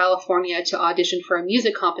trip to California to audition for a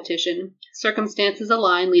music competition, circumstances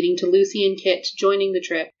align, leading to Lucy and Kit joining the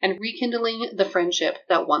trip and rekindling the friendship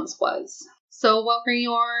that once was. So what were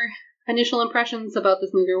your initial impressions about this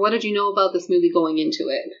movie, or what did you know about this movie going into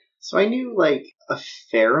it? So I knew like a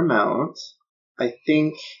fair amount. I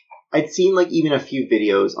think I'd seen like even a few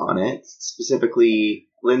videos on it, specifically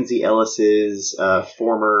Lindsay Ellis's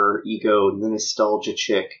former ego, the nostalgia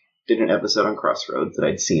chick, did an episode on Crossroads that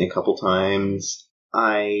I'd seen a couple times.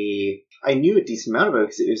 I knew a decent amount about it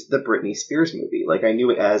because it was the Britney Spears movie. Like I knew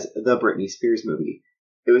it as the Britney Spears movie.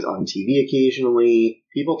 It was on TV occasionally.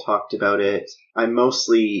 People talked about it. I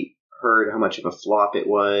mostly heard how much of a flop it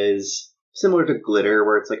was, similar to Glitter,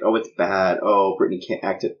 where it's like, oh, it's bad, oh, Britney can't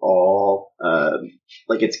act at all,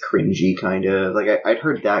 like it's cringy, kind of. Like I'd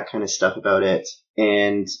heard that kind of stuff about it,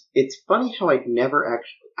 and it's funny how I'd never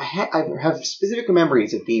actually, I have specific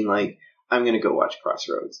memories of being like, I'm gonna go watch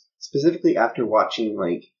Crossroads, specifically after watching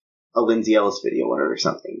like a Lindsay Ellis video on it or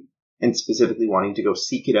something, and specifically wanting to go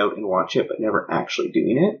seek it out and watch it, but never actually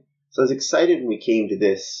doing it. So I was excited when we came to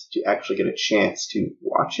this to actually get a chance to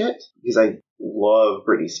watch it, because I love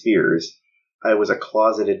Britney Spears. I was a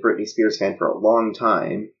closeted Britney Spears fan for a long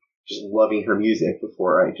time, just loving her music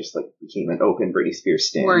before I just like became an open Britney Spears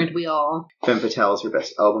stan. Weren't we all? Femme Fatale is her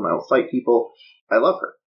best album. I Will Fight People. I love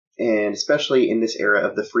her. And especially in this era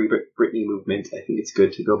of the Free Britney movement, I think it's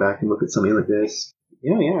good to go back and look at something like this.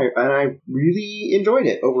 Yeah, and I really enjoyed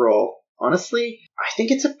it overall. Honestly, I think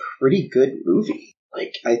it's a pretty good movie.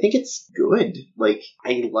 Like, I think it's good. Like,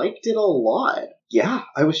 I liked it a lot. Yeah,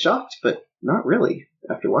 I was shocked, but not really.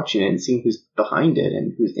 After watching it and seeing who's behind it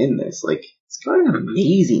and who's in this, like, it's got an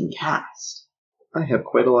amazing cast. I have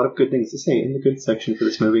quite a lot of good things to say in the good section for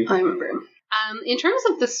this movie. I remember. In terms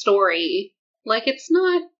of the story, like, it's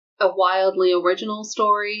not a wildly original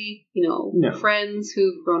story. No. Friends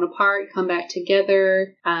who've grown apart come back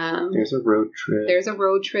together. There's a road trip. There's a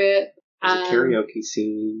karaoke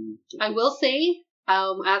scene. I will say,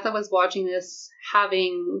 as I was watching this,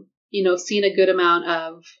 having seen a good amount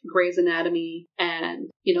of Grey's Anatomy and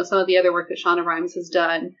some of the other work that Shonda Rhimes has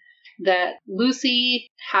done, that Lucy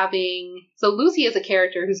is a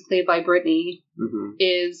character who's played by Brittany,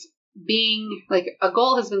 is being a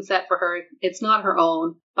goal has been set for her. It's not her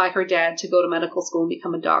own, by her dad, to go to medical school and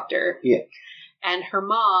become a doctor. Yeah. And her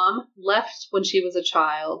mom left when she was a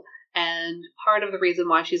child. And part of the reason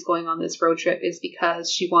why she's going on this road trip is because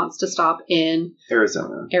she wants to stop in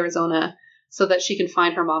Arizona so that she can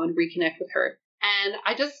find her mom and reconnect with her. And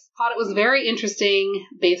I just thought it was very interesting,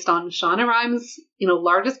 based on Shonda Rhimes'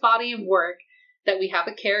 largest body of work, that we have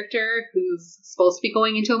a character who's supposed to be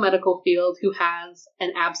going into a medical field who has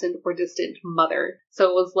an absent or distant mother. So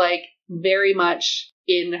it was very much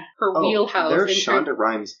in her wheelhouse. There's Shonda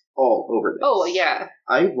Rhimes all over this. Oh, yeah.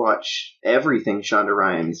 I watch everything Shonda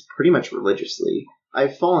Rhimes pretty much religiously.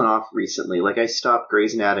 I've fallen off recently. I stopped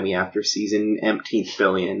Grey's Anatomy after season th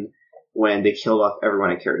billion when they killed off everyone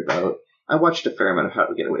I cared about. I watched a fair amount of How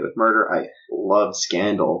to Get Away with Murder. I love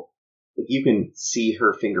Scandal. You can see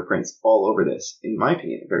her fingerprints all over this, in my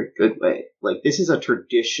opinion, in a very good way. This is a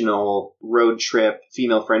traditional road trip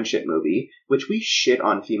female friendship movie, which we shit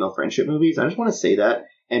on female friendship movies. I just want to say that.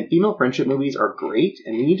 And female friendship movies are great,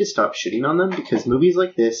 and we need to stop shitting on them, because movies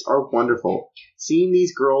like this are wonderful. Seeing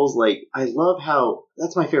these girls, I love how,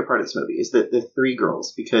 that's my favorite part of this movie, is the three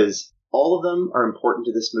girls, because all of them are important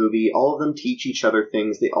to this movie. All of them teach each other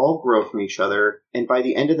things. They all grow from each other. And by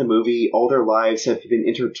the end of the movie, all their lives have been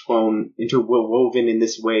interwoven in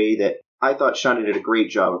this way that I thought Shonda did a great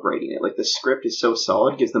job of writing it. The script is so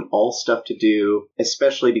solid, gives them all stuff to do,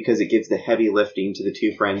 especially because it gives the heavy lifting to the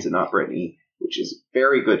two friends and not Brittany, which is a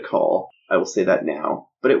very good call. I will say that now.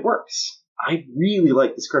 But it works. I really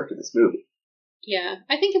like the script of this movie. Yeah,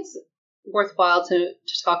 I think it's worthwhile to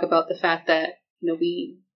talk about the fact that,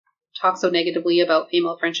 we talk so negatively about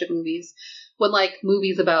female friendship movies when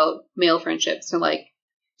movies about male friendships or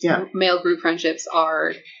male group friendships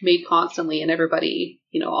are made constantly, and everybody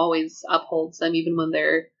always upholds them even when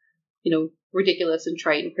they're ridiculous and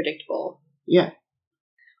trite and predictable. Yeah.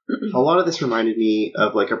 A lot of this reminded me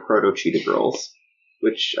of a proto Cheetah Girls,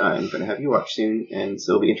 which I'm going to have you watch soon, and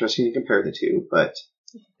so it'll be interesting to compare the two, but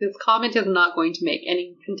this comment is not going to make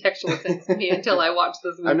any contextual sense to me until I watch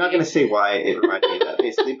this movie. I'm not going to say why it reminded me of that,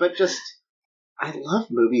 basically, but just, I love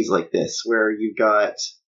movies like this, where you've got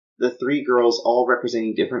the three girls all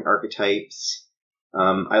representing different archetypes.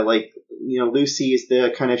 I like, Lucy is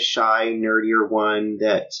the kind of shy, nerdier one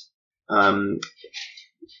that,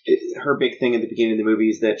 her big thing at the beginning of the movie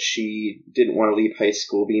is that she didn't want to leave high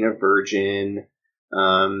school being a virgin.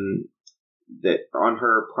 That on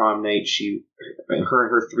her prom night, her and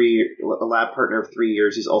her a lab partner of 3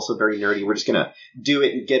 years is also very nerdy. We're just going to do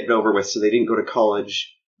it and get it over with. So they didn't go to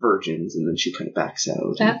college virgins, and then she kind of backs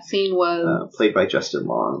out. That scene was played by Justin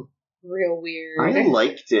Long. Real weird. I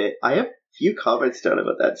liked it. I have a few comments down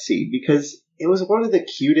about that scene because it was one of the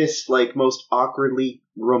cutest, most awkwardly,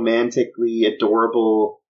 romantically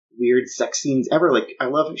adorable, weird sex scenes ever. I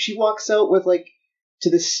love it. She walks out with to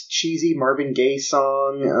this cheesy Marvin Gaye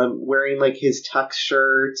song, wearing his tux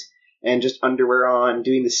shirt and just underwear on,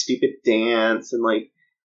 doing the stupid dance, and it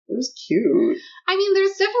was cute. I mean,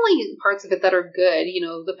 there's definitely parts of it that are good.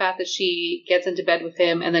 The fact that she gets into bed with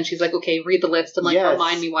him and then she's like, okay, read the list and yes,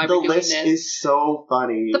 remind me why we're doing this. The list is so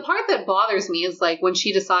funny. The part that bothers me is when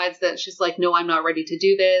she decides that she's like, no, I'm not ready to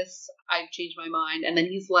do this. I've changed my mind. And then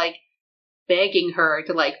he's begging her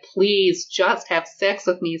to please just have sex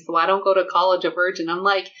with me so I don't go to college a virgin. I'm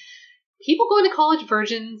people going to college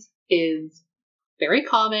virgins is very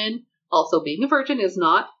common. Also, being a virgin is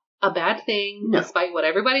not a bad thing, despite what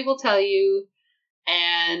everybody will tell you.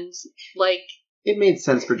 And it made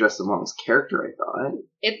sense for Justin Long's character, I thought.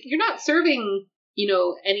 You're not serving,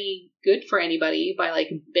 any good for anybody by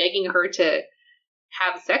begging her to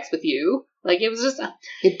have sex with you. It was just...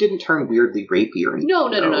 It didn't turn weirdly rapey or anything.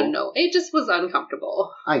 No. It just was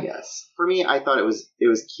uncomfortable. I guess. For me, I thought it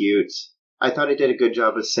was cute. I thought it did a good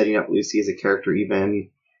job of setting up Lucy as a character even.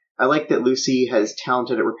 I like that Lucy has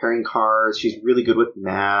talented at repairing cars. She's really good with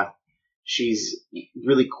math. She's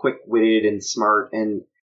really quick-witted and smart. And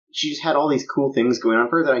she just had all these cool things going on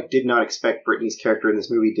for her that I did not expect Brittany's character in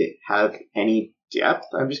this movie to have any depth.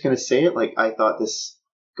 I'm just going to say it. I thought this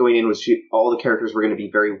going in was all the characters were going to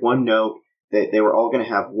be very one note. That they were all going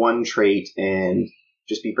to have one trait and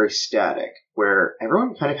just be very static, where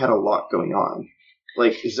everyone kind of had a lot going on.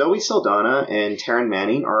 Zoe Saldana and Taryn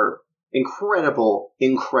Manning are incredible,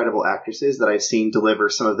 incredible actresses that I've seen deliver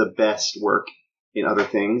some of the best work in other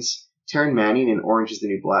things. Taryn Manning in Orange is the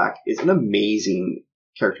New Black is an amazing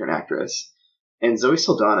character and actress. And Zoe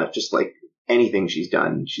Saldana, just like anything she's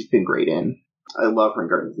done, she's been great in. I love her in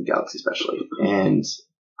Guardians of the Galaxy especially. And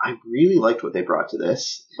I really liked what they brought to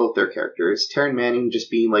this, both their characters. Taryn Manning just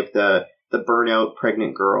being like the burnout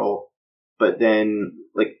pregnant girl, but then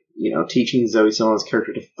like, you know, teaching Zoe Saldana's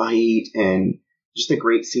character to fight, and just the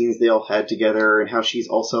great scenes they all had together, and how she's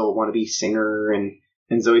also a wannabe singer,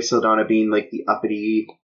 and Zoe Saldana being like the uppity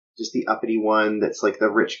one that's like the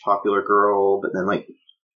rich popular girl, but then like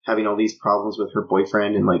having all these problems with her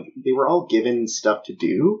boyfriend, and like they were all given stuff to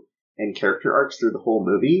do and character arcs through the whole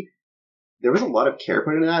movie. There was a lot of care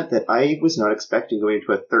put into that I was not expecting going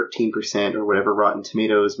into a 13% or whatever Rotten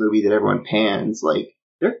Tomatoes movie that everyone pans. Like,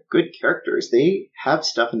 they're good characters. They have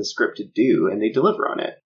stuff in the script to do, and they deliver on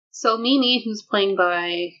it. So Mimi, who's played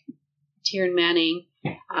by Taryn Manning,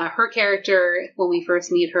 her character, when we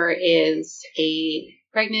first meet her, is a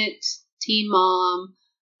pregnant teen mom.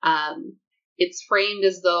 It's framed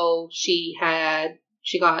as though she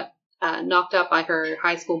got knocked up by her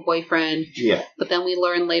high school boyfriend. Yeah. But then we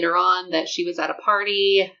learn later on that she was at a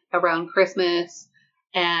party around Christmas,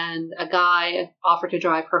 and a guy offered to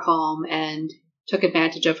drive her home and took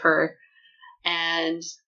advantage of her. And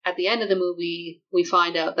at the end of the movie, we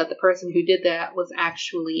find out that the person who did that was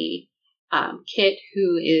actually Kit,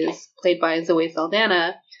 who is played by Zoe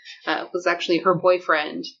Saldana, was actually her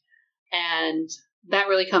boyfriend. And that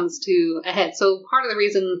really comes to a head. So part of the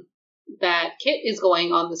reason that Kit is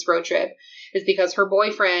going on this road trip is because her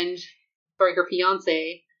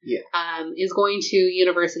fiance, is going to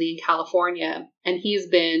university in California, and he's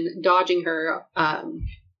been dodging her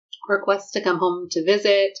requests to come home to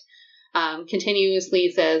visit,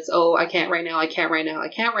 continuously says, oh, I can't right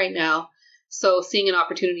now. So seeing an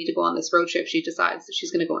opportunity to go on this road trip, she decides that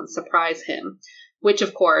she's going to go and surprise him, which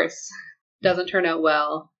of course doesn't turn out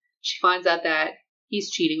well. She finds out that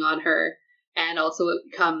he's cheating on her, and also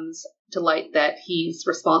it comes to light that he's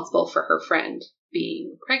responsible for her friend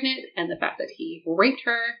being pregnant and the fact that he raped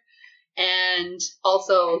her. And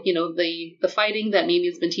also, you know, the fighting that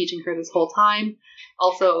Mimi's been teaching her this whole time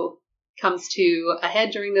also comes to a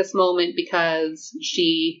head during this moment, because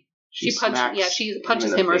she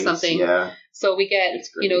punches him or something. Yeah. So we get,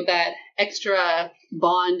 you know, that extra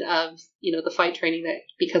bond of, you know, the fight training, that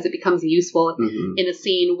because it becomes useful in a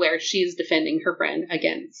scene where she's defending her friend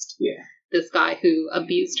against this guy who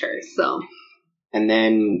abused her. So, and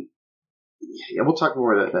then we'll talk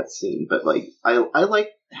more about that scene, but like I like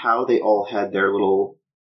how they all had their little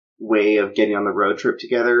way of getting on the road trip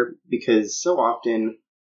together, because so often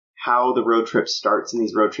how the road trip starts in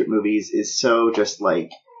these road trip movies is so just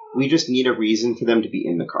like, we just need a reason for them to be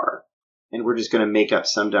in the car, and we're just going to make up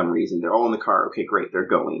some dumb reason. They're all in the car. Okay, great. They're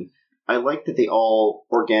going. I like that they all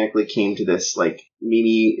organically came to this. Like,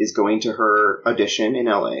 Mimi is going to her audition in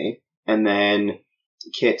LA, and then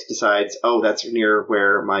Kit decides, oh, that's near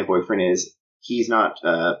where my boyfriend is. He's not,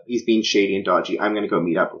 he's being shady and dodgy. I'm going to go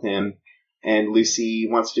meet up with him. And Lucy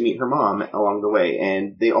wants to meet her mom along the way.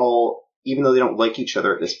 And they all, even though they don't like each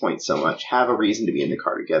other at this point so much, have a reason to be in the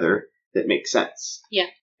car together that makes sense. Yeah.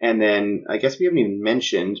 And then I guess we haven't even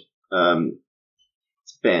mentioned,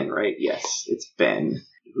 it's Ben, right? Yes, it's Ben,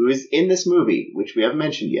 who is in this movie, which we haven't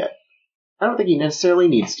mentioned yet. I don't think he necessarily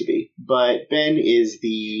needs to be, but Ben is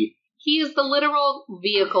He is the literal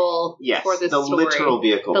vehicle for this story. The literal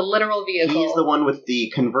vehicle. The literal vehicle. He's the one with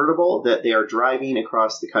the convertible that they are driving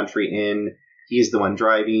across the country in. He's the one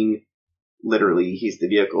driving. Literally, he's the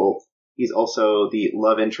vehicle. He's also the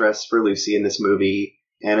love interest for Lucy in this movie.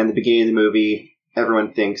 And in the beginning of the movie,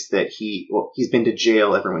 everyone thinks that he's been to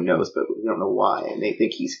jail, everyone knows, but we don't know why. And they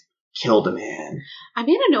think he's killed a man. I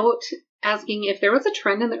made a note asking if there was a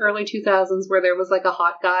trend in the early 2000s where there was like a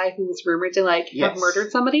hot guy who was rumored to have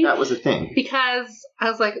murdered somebody. That was a thing. Because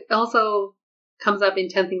I was like, it also comes up in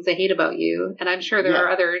 10 Things I Hate About You. And I'm sure there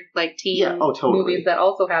are other like teen movies that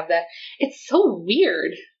also have that. It's so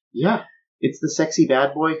weird. Yeah. It's the sexy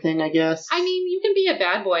bad boy thing, I guess. I mean, you can be a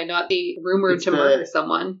bad boy, not be rumored to murder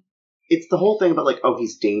someone. It's the whole thing about like, oh,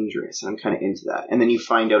 he's dangerous. And I'm kind of into that. And then you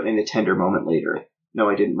find out in a tender moment later, no,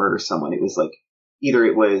 I didn't murder someone. It was like, either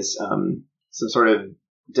it was some sort of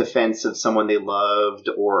defense of someone they loved,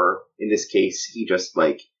 or in this case, he just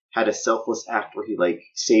like had a selfless act where he like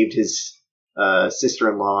saved his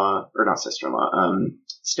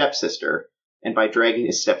stepsister. And by dragging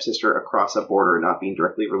his stepsister across a border, not being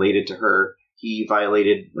directly related to her, he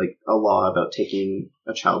violated like a law about taking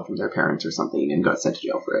a child from their parents or something, and got sent to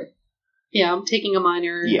jail for it. Yeah, taking a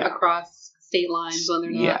minor across state lines when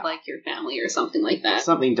they're not like your family or something like that.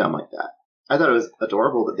 Something dumb like that. I thought it was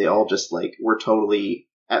adorable that they all just like were totally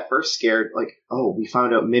at first scared, like, oh, we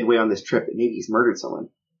found out midway on this trip that maybe he's murdered someone.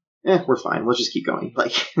 We're fine. Let's just keep going.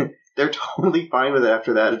 Like, they're totally fine with it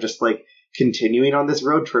after that, just like continuing on this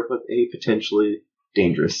road trip with a potentially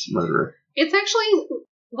dangerous murderer. It's actually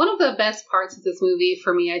one of the best parts of this movie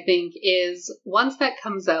for me, I think, is once that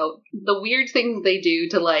comes out, the weird things they do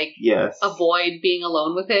to, like, avoid being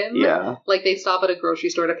alone with him. Yeah. Like, they stop at a grocery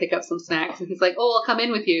store to pick up some snacks, and he's like, oh, I'll come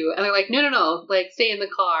in with you. And they're like, no, like, stay in the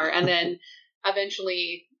car. And then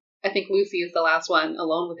eventually, I think Lucy is the last one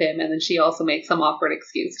alone with him, and then she also makes some awkward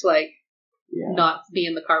excuse to, like, not be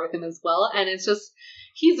in the car with him as well. And it's just,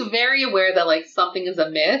 he's very aware that, like, something is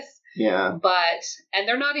amiss. Yeah. And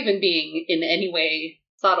they're not even being in any way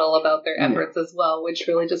subtle about their efforts as well, which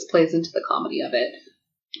really just plays into the comedy of it.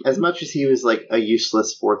 As much as he was like a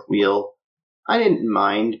useless fourth wheel, I didn't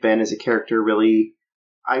mind Ben as a character, really.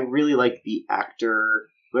 I really like the actor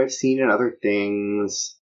who I've seen in other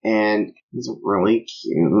things, and he's really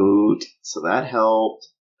cute, so that helped.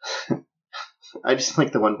 I just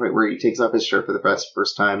like the one point where he takes off his shirt for the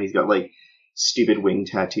first time. He's got like stupid wing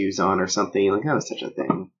tattoos on or something. Like, that was such a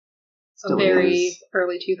thing. Still a very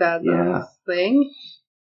early 2000s thing.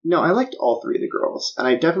 No, I liked all three of the girls, and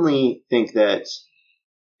I definitely think that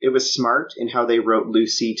it was smart in how they wrote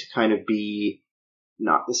Lucy to kind of be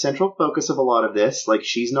not the central focus of a lot of this. Like,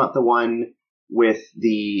 she's not the one with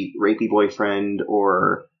the rapey boyfriend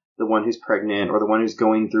or the one who's pregnant or the one who's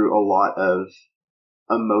going through a lot of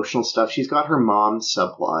emotional stuff. She's got her mom's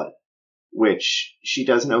subplot, which she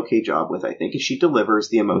does an okay job with, I think, and she delivers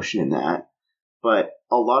the emotion in that. But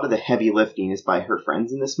a lot of the heavy lifting is by her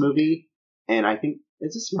friends in this movie, and I think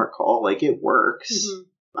it's a smart call. Like, it works. Mm-hmm.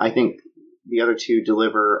 I think the other two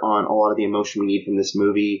deliver on a lot of the emotion we need from this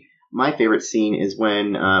movie. My favorite scene is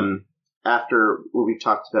when, after we've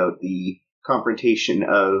talked about the confrontation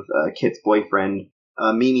of Kit's boyfriend,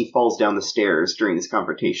 Mimi falls down the stairs during this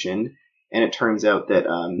confrontation, and it turns out that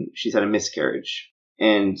she's had a miscarriage.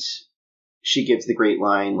 And she gives the great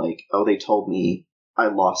line, like, oh, they told me I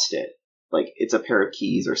lost it. Like, it's a pair of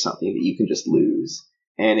keys or something that you can just lose.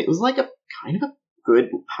 And it was like a kind of a good,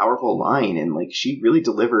 powerful line, and like she really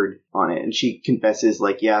delivered on it. And she confesses,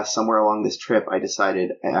 like, yeah, somewhere along this trip I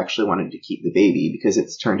decided I actually wanted to keep the baby, because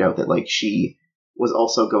it's turned out that like she was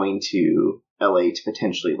also going to LA to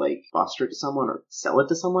potentially like foster it to someone or sell it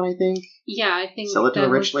to someone, I think. Yeah, I think sell it to a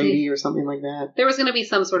rich lady or something like that. There was going to be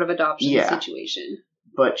some sort of adoption situation.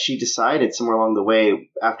 But she decided somewhere along the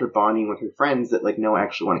way, after bonding with her friends, that like, no, I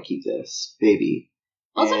actually want to keep this baby.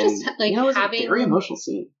 Also, and, just like it was having a very emotional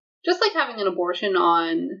scene. Just like having an abortion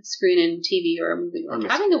on screen in TV or a movie,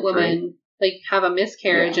 like having a woman like have a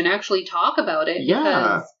miscarriage and actually talk about it,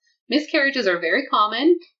 because miscarriages are very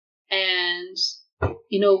common, and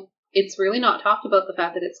it's really not talked about, the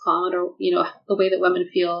fact that it's common, or the way that women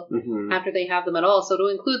feel after they have them at all. So to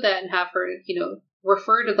include that and have her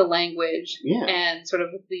refer to the language and sort of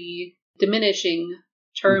the diminishing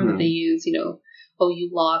term that they use, oh,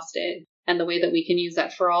 you lost it. And the way that we can use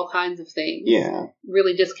that for all kinds of things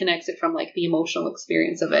really disconnects it from, like, the emotional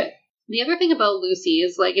experience of it. The other thing about Lucy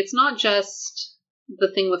is, like, it's not just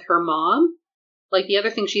the thing with her mom. Like, the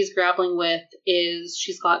other thing she's grappling with is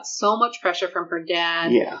she's got so much pressure from her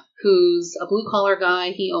dad, who's a blue-collar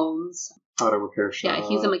guy. He owns auto repair shop. Yeah,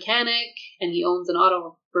 he's a mechanic, and he owns an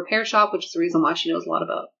auto repair shop, which is the reason why she knows a lot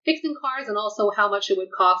about fixing cars, and also how much it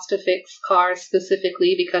would cost to fix cars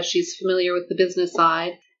specifically, because she's familiar with the business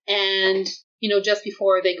side. And, just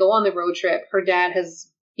before they go on the road trip, her dad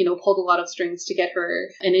has, pulled a lot of strings to get her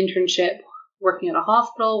an internship working at a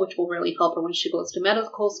hospital, which will really help her when she goes to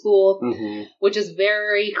medical school, which is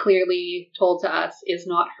very clearly told to us is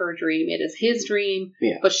not her dream. It is his dream.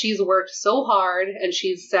 Yeah. But she's worked so hard, and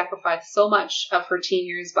she's sacrificed so much of her teen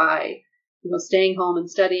years by, staying home and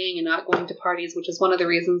studying and not going to parties, which is one of the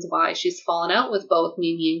reasons why she's fallen out with both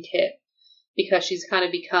Mimi and Kit, because she's kind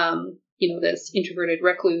of become this introverted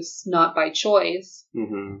recluse, not by choice,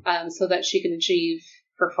 so that she can achieve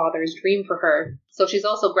her father's dream for her. So she's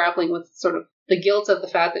also grappling with sort of the guilt of the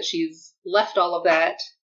fact that she's left all of that.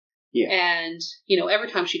 Yeah. And,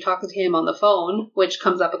 every time she talks to him on the phone, which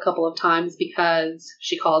comes up a couple of times because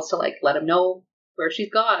she calls to, like, let him know where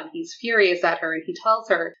she's gone, and he's furious at her, and he tells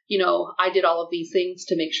her, I did all of these things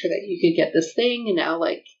to make sure that you could get this thing, and now,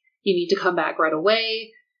 like, you need to come back right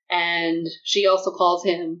away. And she also calls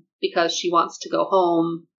him because she wants to go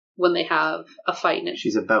home when they have a fight. And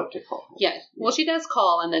she's about to call him. Yeah. Well, she does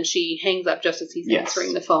call, and then she hangs up just as he's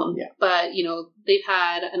answering the phone. Yeah. But, they've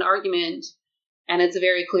had an argument And it's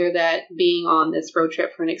very clear that being on this road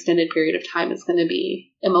trip for an extended period of time is going to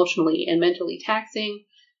be emotionally and mentally taxing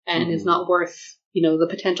and is not worth, the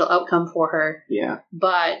potential outcome for her. Yeah.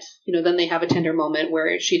 But, then they have a tender moment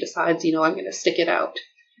where she decides, I'm going to stick it out.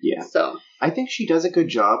 Yeah. So I think she does a good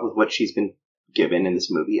job with what she's been given in this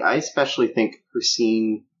movie. I especially think her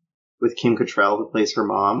scene with Kim Cattrall, who plays her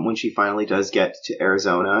mom, when she finally does get to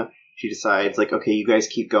Arizona, she decides, like, okay, you guys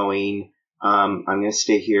keep going. I'm going to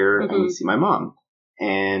stay here. I'm going to see my mom.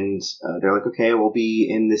 And they're like, okay, we'll be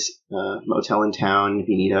in this motel in town if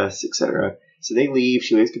you need us, etc. So they leave.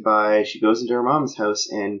 She waves goodbye. She goes into her mom's house,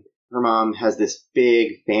 and her mom has this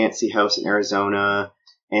big, fancy house in Arizona,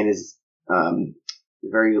 and is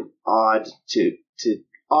very odd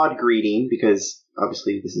odd greeting because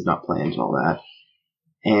obviously this is not planned and all that.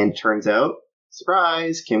 And turns out,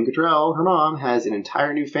 surprise, Kim Cattrall, her mom, has an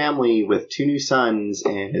entire new family with 2 new sons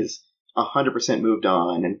and is 100% moved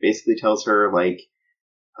on, and basically tells her, like,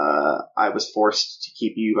 I was forced to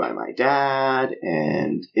keep you by my dad,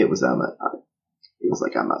 and it was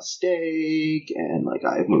like a mistake, and like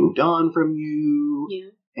I've moved on from you,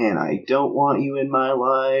 and I don't want you in my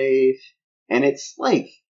life. And it's like,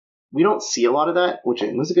 we don't see a lot of that, which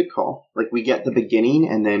was a good call. Like, we get the beginning,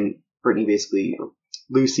 and then Brittany basically,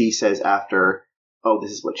 Lucy says after, oh,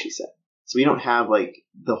 this is what she said. So we don't have, like,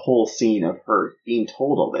 the whole scene of her being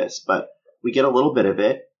told all this, but we get a little bit of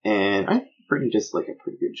it, and I think Brittany does, like, a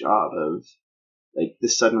pretty good job of, like, the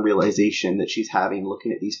sudden realization that she's having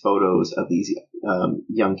looking at these photos of these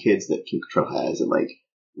young kids that Kim Cattrall has, and, like,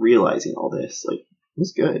 realizing all this. Like, it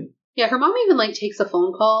was good. Yeah, her mom even, like, takes a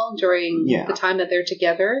phone call during the time that they're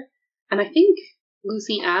together, and I think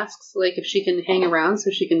Lucy asks, like, if she can hang around so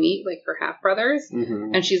she can meet, like, her half-brothers,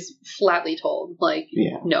 and she's flatly told, like,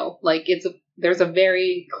 no. Like, there's a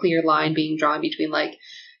very clear line being drawn between, like,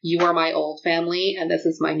 you are my old family, and this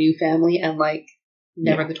is my new family, and, like,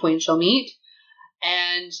 never the twain shall meet.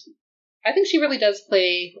 And I think she really does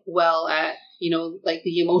play well at, like,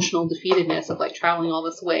 the emotional defeatedness of, like, traveling all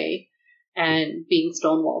this way and being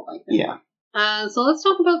stonewalled like that. Yeah. So let's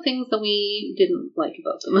talk about things that we didn't like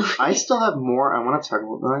about the movie. I still have more I want to talk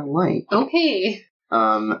about that I like. Okay.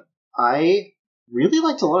 I really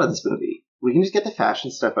liked a lot of this movie. We can just get the fashion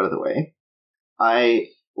stuff out of the way. I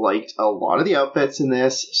liked a lot of the outfits in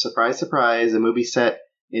this. Surprise, surprise. A movie set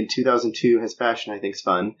in 2002 has fashion I think is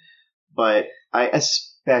fun. But I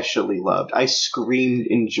especially loved, I screamed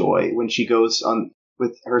in joy when she goes on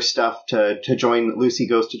with her stuff to join, Lucy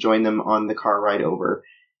goes to join them on the car ride over.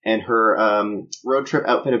 And her road trip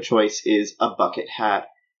outfit of choice is a bucket hat.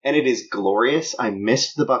 And it is glorious. I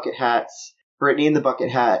missed the bucket hats. Brittany in the bucket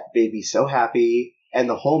hat made me so happy. And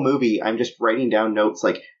the whole movie, I'm just writing down notes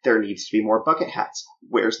like, there needs to be more bucket hats.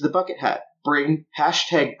 Where's the bucket hat? Bring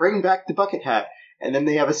back the bucket hat. And then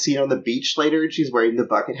they have a scene on the beach later, and she's wearing the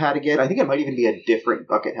bucket hat again. I think it might even be a different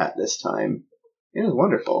bucket hat this time. It was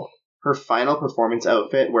wonderful. Her final performance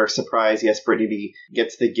outfit, where, surprise, yes, Brittany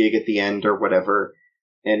gets the gig at the end or whatever,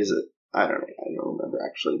 and I don't remember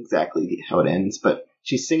actually exactly how it ends, but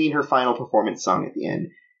she's singing her final performance song at the end,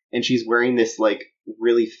 and she's wearing this, like,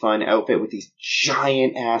 really fun outfit with these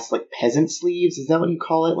giant-ass, like, peasant sleeves. Is that what you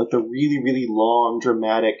call it? Like, the really, really long,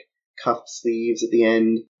 dramatic cuffed sleeves at the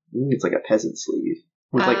end. It's like a peasant sleeve.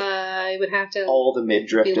 With, like, I would have to all the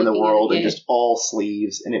midriff in the world and just all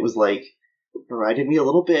sleeves. And it was like, reminded me a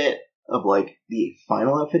little bit of like the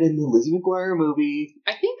final outfit in the Lizzie McGuire movie.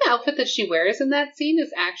 I think the outfit that she wears in that scene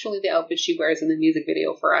is actually the outfit she wears in the music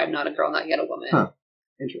video for I'm Not a Girl, Not Yet a Woman. Huh.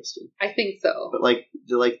 Interesting. I think so. But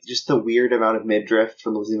like just the weird amount of midriff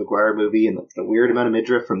from the Lizzie McGuire movie and the weird amount of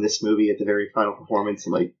midriff from this movie at the very final performance,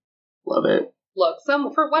 I'm like, love it. Look,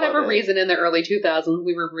 for whatever reason in the early 2000s,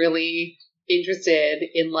 we were really interested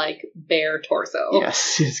in, like, bare torso.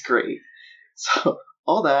 Yes, it's great. So,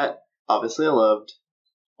 all that, obviously I loved.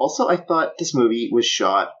 Also, I thought this movie was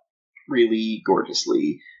shot really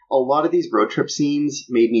gorgeously. A lot of these road trip scenes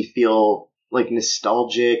made me feel, like,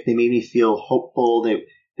 nostalgic. They made me feel hopeful.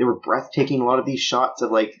 They were breathtaking. A lot of these shots of,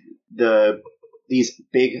 like, these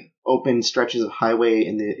big open stretches of highway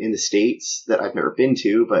in the States that I've never been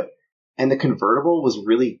to, and the convertible was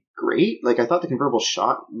really great. Like, I thought the convertible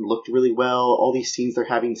shot looked really well. All these scenes they're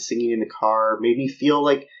having singing in the car made me feel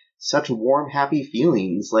like such warm, happy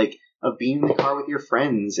feelings, like, of being in the car with your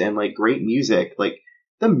friends and, like, great music. Like,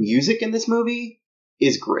 the music in this movie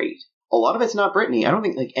is great. A lot of it's not Britney. I don't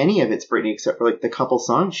think, like, any of it's Britney except for, like, the couple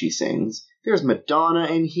songs she sings. There's Madonna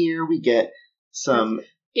in here. We get some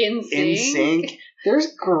NSYNC.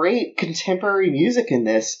 There's great contemporary music in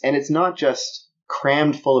this, and it's not just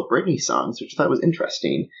crammed full of Britney songs, which I thought was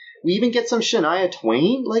interesting. We even get some Shania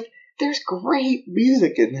Twain. Like, there's great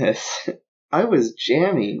music in this. I was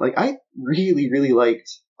jamming. Like, I really, really liked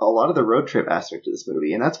a lot of the road trip aspect of this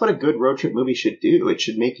movie, and that's what a good road trip movie should do. It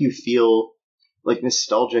should make you feel, like,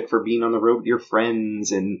 nostalgic for being on the road with your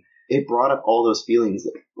friends, and it brought up all those feelings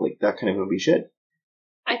that, like, that kind of movie should.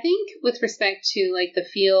 I think with respect to, like, the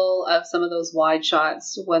feel of some of those wide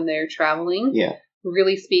shots when they're traveling, Yeah.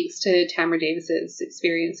 really speaks to Tamara Davis's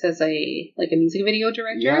experience as a music video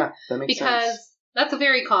director. Yeah, that makes sense. Because that's a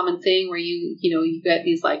very common thing where you get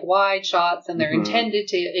these, like, wide shots and they're intended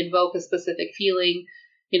to invoke a specific feeling,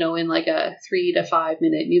 in like a 3 to 5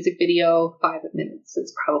 minute music video. 5 minutes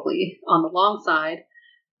is probably on the long side.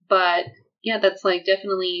 But yeah, that's like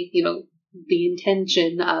definitely, the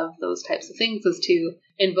intention of those types of things is to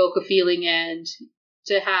invoke a feeling and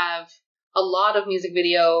to have a lot of music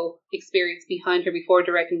video experience behind her before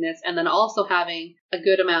directing this, and then also having a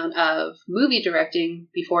good amount of movie directing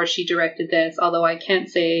before she directed this, although I can't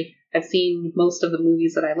say I've seen most of the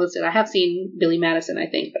movies that I listed. I have seen Billy Madison, I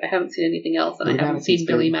think, but I haven't seen anything else, and I haven't seen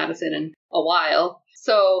Billy Madison in a while.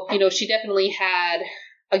 So, she definitely had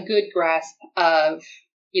a good grasp of,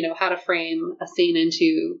 how to frame a scene and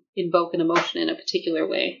to invoke an emotion in a particular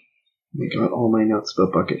way. I got all my notes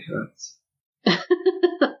about bucket hats.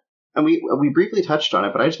 And we briefly touched on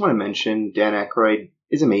it, but I just want to mention Dan Aykroyd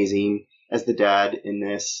is amazing as the dad in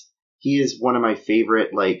this. He is one of my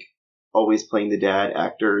favorite, like, always playing the dad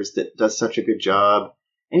actors that does such a good job.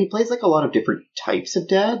 And he plays, like, a lot of different types of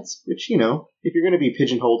dads, which, if you're going to be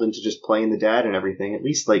pigeonholed into just playing the dad and everything, at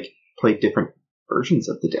least, like, play different versions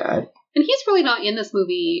of the dad. And he's really not in this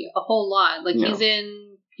movie a whole lot. Like, he's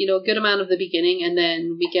in, a good amount of the beginning, and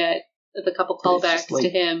then we get the couple callbacks to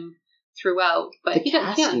him throughout. But the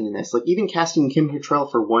casting in this, like, even casting Kim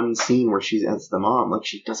Cattrall for one scene where she's as the mom, like,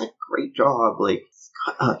 she does a great job. Like,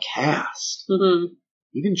 a cast. Mm-hmm.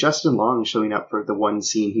 Even Justin Long showing up for the one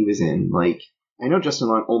scene he was in. Like, I know Justin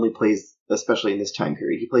Long only plays, especially in this time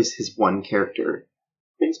period, he plays his one character.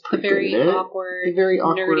 He's pretty good at it. Awkward, very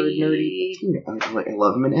awkward, nerdy. I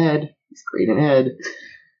love him in Ed. He's great in Ed.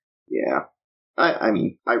 Yeah. I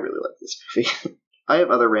mean, I really like this movie. I have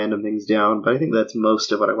other random things down, but I think that's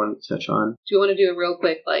most of what I wanted to touch on. Do you want to do a real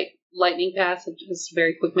quick, like, lightning pass of just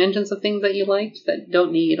very quick mentions of things that you liked that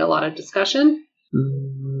don't need a lot of discussion?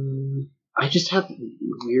 I just have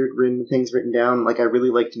weird random things written down. Like, I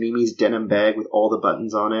really liked Mimi's denim bag with all the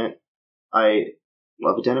buttons on it. I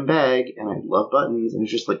love a denim bag, and I love buttons, and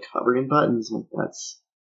it's just, like, covered in buttons. Like, that's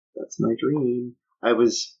my dream. I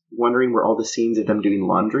was wondering where all the scenes of them doing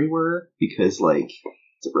laundry were, because, like,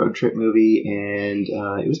 it's a road trip movie, and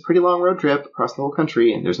it was a pretty long road trip across the whole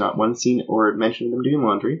country, and there's not one scene or mention of them doing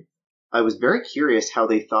laundry. I was very curious how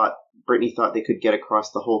Brittany thought they could get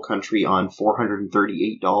across the whole country on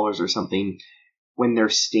 $438 or something when they're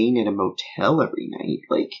staying in a motel every night.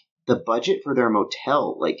 Like, the budget for their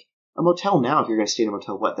motel, like, a motel now, if you're going to stay in a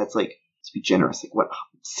motel, that's like, to be generous, like, what,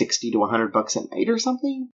 $60 to $100 a night or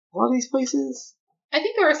something? A lot of these places? I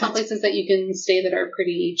think there are some places that you can stay that are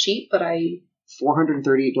pretty cheap, but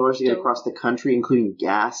 $438 to get across the country, including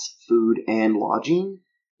gas, food, and lodging?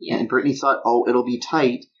 Yeah. And Brittany thought, it'll be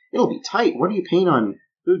tight. It'll be tight. What are you paying on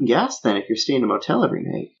food and gas then if you're staying in a motel every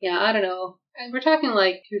night? Yeah, I don't know. And we're talking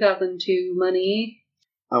like 2002 money.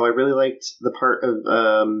 Oh, I really liked the part of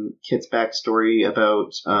Kit's backstory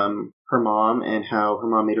about her mom and how her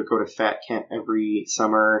mom made her go to fat camp every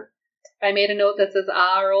summer. I made a note that says,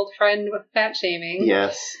 our old friend with fat shaming.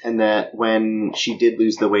 Yes, and that when she did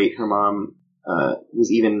lose the weight, her mom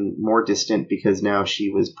was even more distant because now she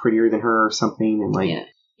was prettier than her or something. And, like,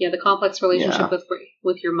 yeah, the complex relationship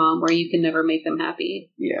with your mom where you can never make them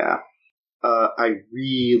happy. Yeah. I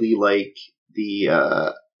really like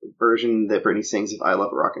the version that Britney sings of I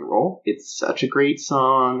Love Rock and Roll. It's such a great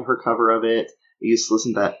song, her cover of it. I used to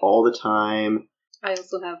listen to that all the time. I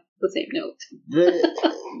also have the same note.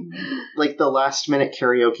 The last minute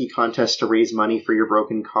karaoke contest to raise money for your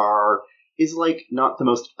broken car is, like, not the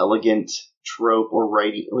most elegant trope or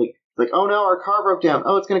writing. Like, oh no, our car broke down.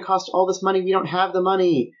 Oh, it's going to cost all this money. We don't have the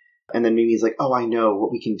money. And then Mimi's like, oh, I know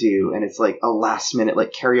what we can do. And it's like a last minute,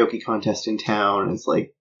 like, karaoke contest in town. And it's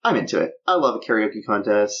like, I'm into it. I love a karaoke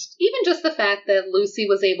contest. Even just the fact that Lucy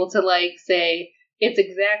was able to, like, say, it's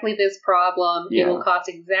exactly this problem. Yeah. It will cost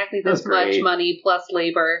exactly this much money plus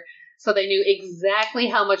labor. So they knew exactly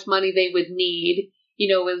how much money they would need,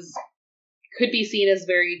 could be seen as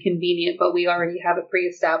very convenient, but we already have it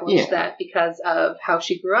pre-established that because of how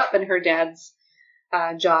she grew up and her dad's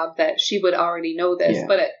job that she would already know this. Yeah.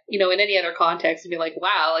 But, in any other context, it'd be like,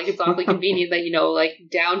 wow, like, it's awfully convenient that, like,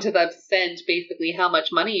 down to the cent, basically, how much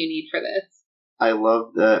money you need for this. I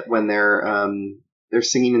love that when they're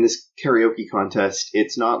singing in this karaoke contest,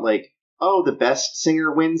 it's not like, oh, the best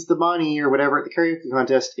singer wins the money or whatever at the karaoke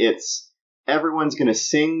contest. It's everyone's going to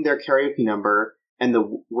sing their karaoke number, and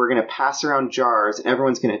we're going to pass around jars, and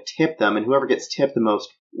everyone's going to tip them, and whoever gets tipped the most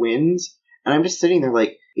wins. And I'm just sitting there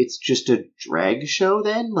like, it's just a drag show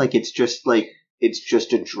then? Like, it's just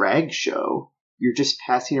a drag show. You're just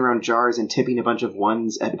passing around jars and tipping a bunch of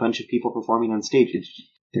ones at a bunch of people performing on stage.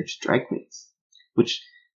 They're just drag queens. Which,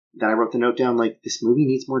 then I wrote the note down, like, this movie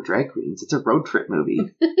needs more drag queens. It's a road trip movie.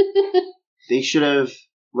 They should have,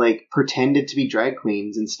 like, pretended to be drag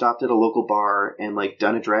queens and stopped at a local bar and, like,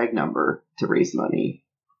 done a drag number to raise money.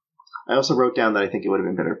 I also wrote down that I think it would have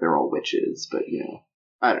been better if they were all witches, but, you know,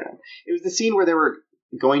 I don't know. It was the scene where they were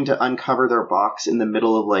going to uncover their box in the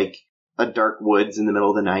middle of, like, a dark woods in the middle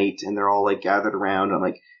of the night, and they're all, like, gathered around. I'm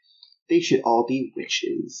like, they should all be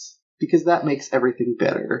witches, because that makes everything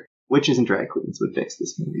better. Witches and drag queens would fix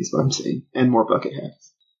this movie, is what I'm saying. And more bucket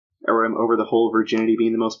hats. Or I'm over the whole virginity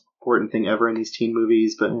being the most important thing ever in these teen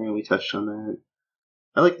movies, but we touched on that.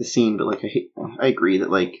 I like the scene, but, like, I agree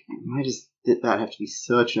that, like, why does that have to be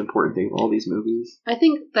such an important thing in all these movies? I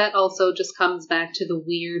think that also just comes back to the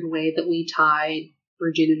weird way that we tied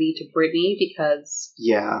virginity to Britney, because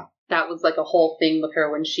that was, like, a whole thing with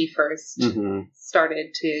her when she first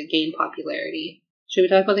started to gain popularity. Should we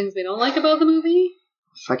talk about things we don't like about the movie?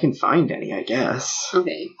 If I can find any, I guess.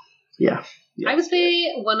 Okay. Yeah. I would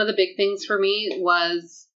say one of the big things for me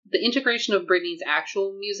was the integration of Britney's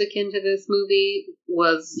actual music into this movie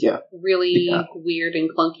was really weird and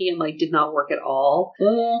clunky and, like, did not work at all.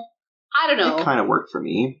 I don't know. It kind of worked for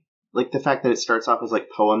me. Like, the fact that it starts off as, like,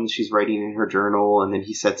 poems she's writing in her journal, and then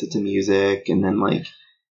he sets it to music, and then, like...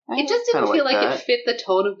 It just didn't feel like it fit the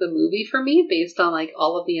tone of the movie for me, based on, like,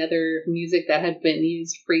 all of the other music that had been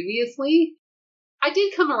used previously. I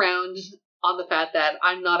did come around on the fact that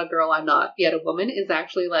I'm Not a Girl, I'm Not Yet a Woman is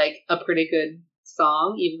actually, like, a pretty good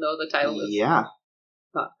song, even though the title is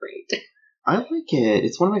not great. I like it.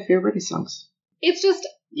 It's one of my favorite Britney songs. It's just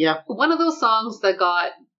one of those songs that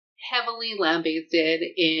got heavily lambasted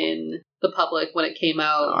in the public when it came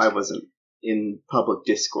out. I wasn't in public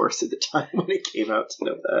discourse at the time when it came out to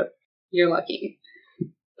know that. You're lucky.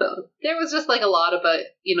 So there was just, like, a lot about,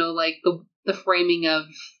 you know, like, the framing of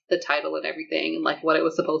the title and everything, and, like, what it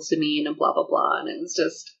was supposed to mean, and blah, blah, blah. And it was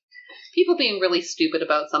just people being really stupid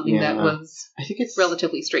about something that was, I think, it's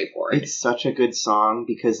relatively straightforward. It's such a good song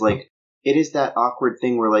because, like, it is that awkward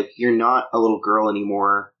thing where, like, you're not a little girl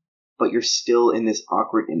anymore, but you're still in this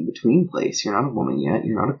awkward in-between place. You're not a woman yet.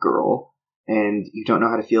 You're not a girl. And you don't know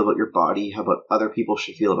how to feel about your body, how about other people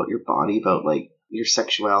should feel about your body, about, like, your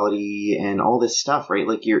sexuality and all this stuff, right?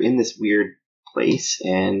 Like, you're in this weird place,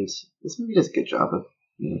 and this movie does a good job of,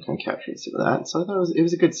 you know, kind of capturing some of that. So I thought it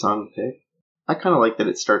was a good song to pick. I kind of like that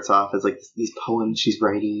it starts off as, like, these poems she's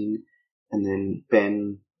writing, and then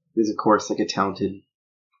Ben, who's, of course, like, a talented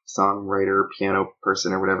songwriter, piano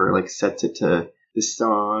person or whatever, like, sets it to this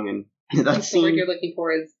song, and that scene... The word you're looking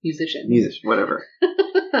for is musician. Musician, whatever.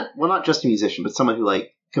 Well, not just a musician, but someone who,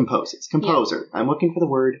 like, composes. Composer. Yeah. I'm looking for the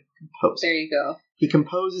word composer. There you go. He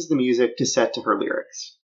composes the music to set to her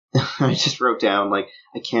lyrics. I just wrote down, like,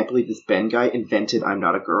 I can't believe this Ben guy invented I'm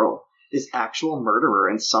Not a Girl. This actual murderer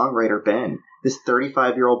and songwriter Ben. This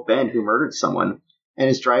 35-year-old Ben who murdered someone and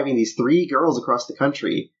is driving these 3 girls across the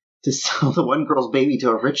country to sell the one girl's baby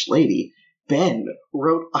to a rich lady. Ben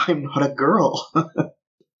wrote I'm Not a Girl.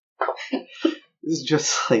 This is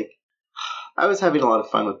just, like... I was having a lot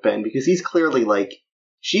of fun with Ben because he's clearly, like...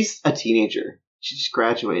 She's a teenager. She just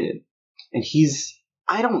graduated. And he's...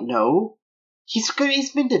 I don't know... He's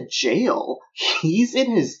been to jail. He's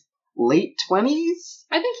in his late 20s?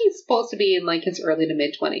 I think he's supposed to be in, like, his early to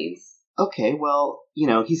mid-20s. Okay, well, you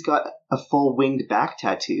know, he's got a full winged back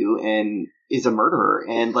tattoo and is a murderer.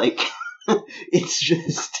 And, like, it's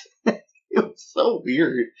just... it was so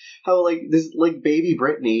weird how, like, this, like, baby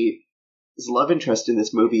Britney, his love interest in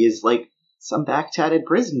this movie is, like, some back-tatted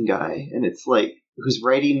prison guy. And it's, like, who's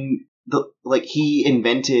writing he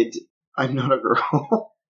invented I'm Not a Girl.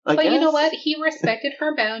 But you know what? He respected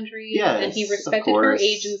her boundaries, and he respected her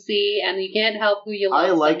agency, and you can't help who you love. I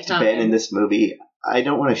liked Ben in this movie. I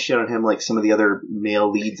don't want to shit on him like some of the other male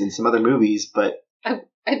leads in some other movies, but...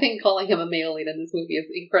 I think calling him a male lead in this movie is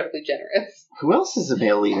incredibly generous. Who else is a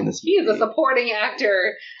male lead in this movie? He is a supporting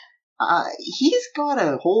actor. He's got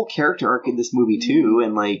a whole character arc in this movie, too,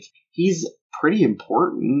 and, like, he's pretty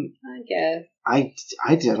important. I guess.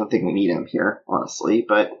 I don't think we need him here, honestly,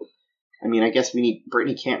 but... I mean, I guess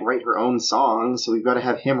Britney can't write her own song, so we've got to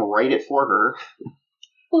have him write it for her.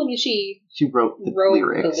 Well, I mean, she wrote the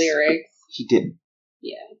lyrics. He didn't.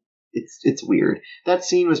 Yeah. It's weird. That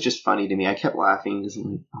scene was just funny to me. I kept laughing because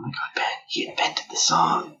I'm like, oh my god, Ben, he invented the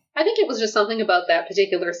song. I think it was just something about that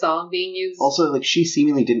particular song being used. Also, like, she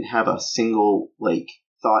seemingly didn't have a single, like,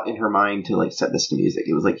 thought in her mind to, like, set this to music.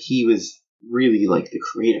 It was like he was really, like, the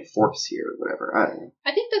creative force here or whatever. I don't know.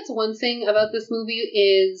 I think that's one thing about this movie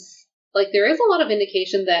is, like, there is a lot of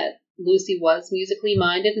indication that Lucy was musically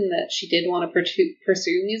minded and that she did want to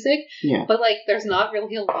pursue music. Yeah. But, like, there's not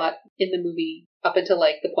really a lot in the movie up until,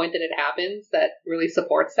 like, the point that it happens that really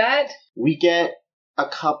supports that. We get a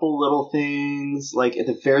couple little things, like, at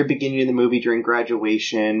the very beginning of the movie during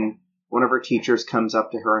graduation, one of her teachers comes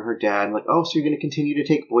up to her and her dad and like, oh, so you're going to continue to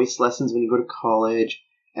take voice lessons when you go to college?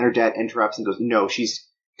 And her dad interrupts and goes, no, she's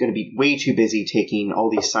going to be way too busy taking all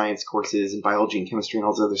these science courses and biology and chemistry and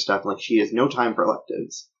all this other stuff. And, like, she has no time for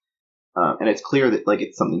electives. And it's clear that, like,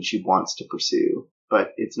 it's something she wants to pursue,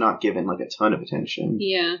 but it's not given, like, a ton of attention.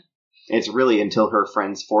 Yeah. It's really until her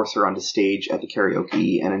friends force her onto stage at the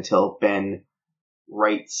karaoke and until Ben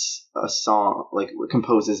writes a song, like,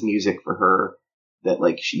 composes music for her, that,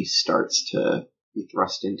 like, she starts to be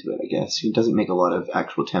thrust into it, I guess. She doesn't make a lot of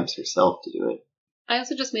actual attempts herself to do it. I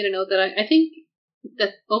also just made a note that I think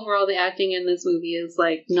that overall the acting in this movie is,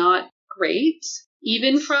 like, not great.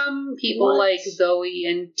 Even from people like Zoe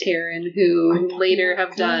and Taryn, who later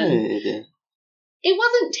have done... It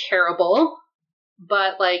wasn't terrible,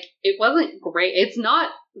 but, like, it wasn't great. It's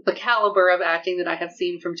not the caliber of acting that I have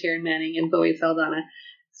seen from Taryn Manning and Zoe Saldana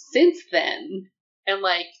since then. And,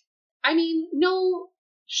 like, I mean, no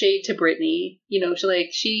shade to Brittany. You know,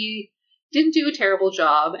 she didn't do a terrible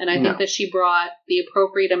job, and I think that she brought the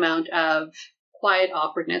appropriate amount of quiet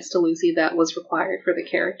awkwardness to Lucy that was required for the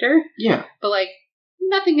character. Yeah. But, like,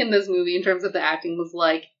 nothing in this movie in terms of the acting was,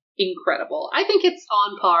 like, incredible. I think it's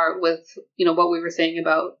on par with, you know, what we were saying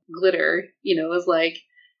about Glitter. You know, is like,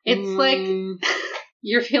 it's like,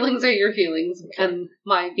 your feelings are your feelings, and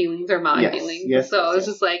my feelings are my feelings. Yes, so it's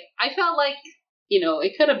just like, I felt like, you know,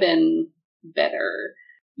 it could have been better.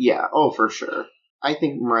 Yeah, oh, for sure. I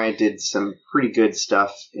think Mariah did some pretty good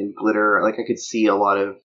stuff in Glitter. Like, I could see a lot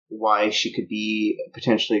of why she could be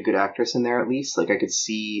potentially a good actress in there, at least. Like, I could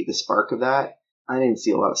see the spark of that. I didn't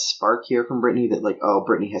see a lot of spark here from Brittany that, like, oh,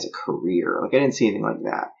 Brittany has a career. Like, I didn't see anything like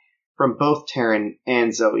that. From both Taryn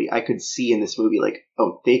and Zoe, I could see in this movie, like,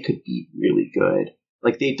 oh, they could be really good.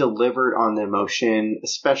 Like, they delivered on the emotion,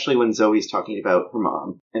 especially when Zoe's talking about her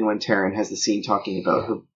mom and when Taryn has the scene talking about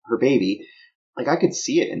her baby. Like, I could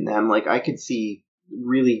see it in them. Like, I could see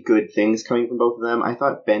really good things coming from both of them. I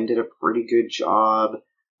thought Ben did a pretty good job.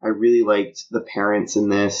 I really liked the parents in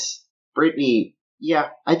this. Brittany, yeah,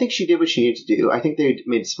 I think she did what she needed to do. I think they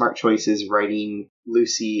made smart choices writing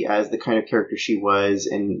Lucy as the kind of character she was,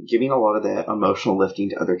 and giving a lot of that emotional lifting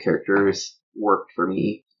to other characters worked for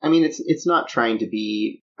me. I mean, it's not trying to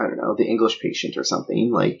be, I don't know, the English Patient or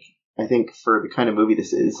something. Like, I think for the kind of movie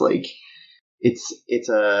this is, like, it's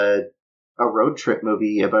a road trip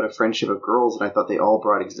movie about a friendship of girls, and I thought they all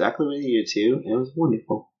brought exactly what they needed to, and it was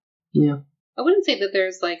wonderful. Yeah. I wouldn't say that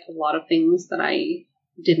there's, like, a lot of things that I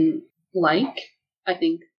didn't like. I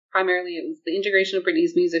think primarily it was the integration of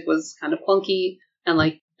Britney's music was kind of clunky, and,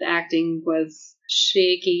 like, the acting was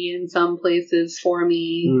shaky in some places for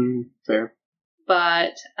me. Fair.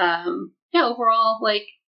 But, yeah, overall, like,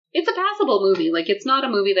 it's a passable movie. Like, it's not a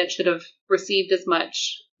movie that should have received as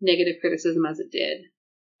much negative criticism as it did.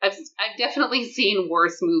 I've definitely seen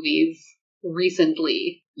worse movies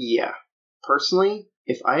recently. Yeah. Personally,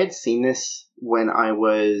 if I had seen this when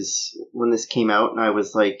this came out and I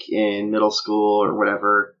was, like, in middle school or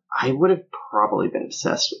whatever, I would have probably been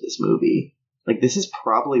obsessed with this movie. Like, this is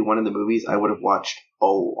probably one of the movies I would have watched a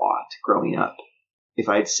lot growing up if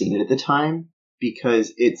I had seen it at the time,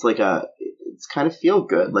 because it's like it's kind of feel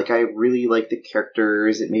good. Like, I really like the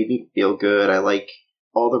characters. It made me feel good. I like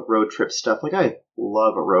all the road trip stuff. Like, I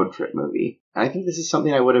love a road trip movie. And I think this is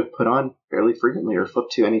something I would have put on fairly frequently or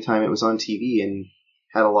flipped to anytime it was on TV, and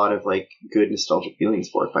had a lot of, like, good nostalgic feelings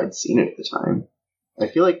for if I'd seen it at the time. I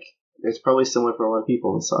feel like it's probably similar for a lot of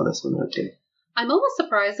people who saw this when they were kids. I'm almost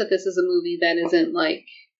surprised that this is a movie that isn't, like,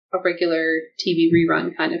 a regular TV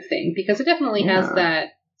rerun kind of thing, because it definitely has that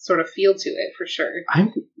sort of feel to it, for sure.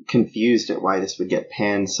 I'm confused at why this would get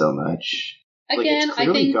panned so much. Again, like, it's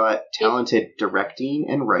clearly got talented directing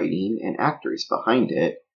and writing and actors behind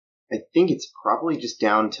it. I think it's probably just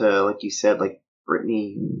down to, like you said, like,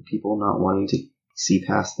 Britney and people not wanting to see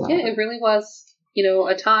past that. Yeah, it really was, you know,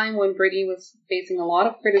 a time when Britney was facing a lot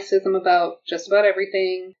of criticism about just about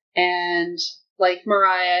everything. And, like,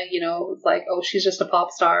 Mariah, you know, was like, oh, she's just a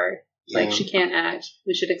pop star. Yeah. Like, she can't act.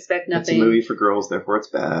 We should expect nothing. It's a movie for girls, therefore it's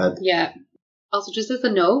bad. Yeah. Also, just as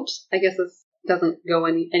a note, I guess this doesn't go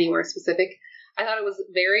anywhere specific, I thought it was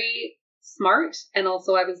very smart, and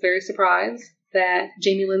also I was very surprised that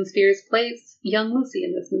Jamie Lynn Spears plays young Lucy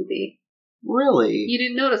in this movie. Really? You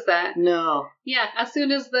didn't notice that? No. Yeah, as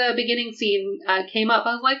soon as the beginning scene came up,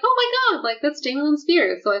 I was like, oh my god, like, that's Jamie Lynn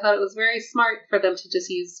Spears. So I thought it was very smart for them to just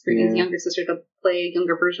use Britney's younger sister to play a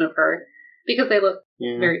younger version of her, because they look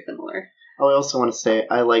very similar. Oh, I also want to say,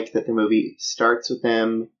 I like that the movie starts with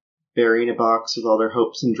them burying a box with all their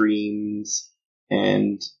hopes and dreams,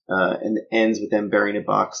 and ends with them burying a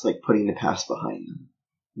box, like, putting the past behind them,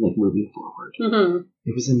 like, moving forward. Mm-hmm.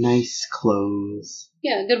 It was a nice close.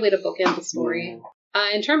 Yeah, a good way to bookend the story.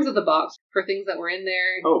 Yeah. In terms of the box, for things that were in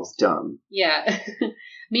there... Oh, it's dumb. Yeah.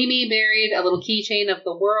 Mimi buried a little keychain of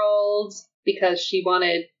the world because she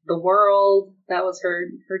wanted the world. That was her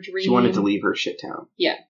dream. She wanted to leave her shit town.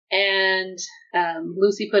 Yeah. And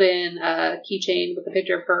Lucy put in a keychain with a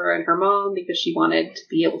picture of her and her mom because she wanted to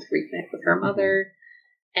be able to reconnect with her mother.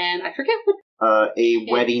 And I forget what... a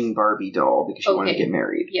wedding Barbie doll because she wanted to get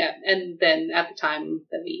married. Yeah, and then at the time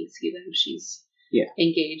that we see them, she's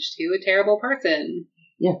engaged to a terrible person.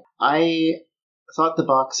 Yeah, I thought the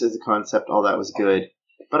box as a concept, all that was good,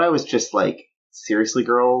 but I was just like, seriously,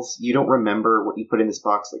 girls, you don't remember what you put in this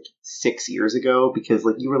box like 6 years ago because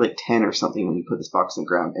like you were like 10 or something when you put this box in the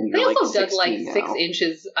ground, and you're they also like dug like now. 6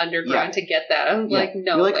 inches underground to get that. I'm like,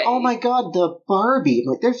 no, you're like, way. oh my god, the Barbie.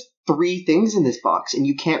 I'm like, there's 3 things in this box, and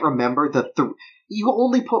you can't remember you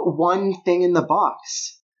only put 1 thing in the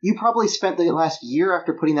box. You probably spent the last year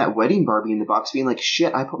after putting that wedding Barbie in the box being like,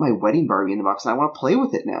 shit, I put my wedding Barbie in the box and I want to play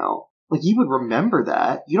with it now. Like, you would remember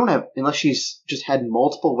that. You don't have, unless she's just had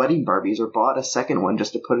multiple wedding Barbies or bought a second one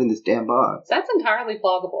just to put in this damn box. That's entirely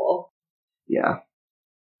plausible. Yeah.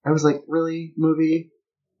 I was like, really, movie?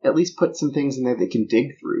 At least put some things in there they can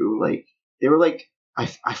dig through. Like, they were like,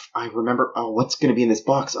 I remember, oh, what's going to be in this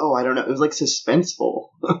box? Oh, I don't know. It was like suspenseful.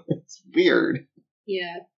 It's weird.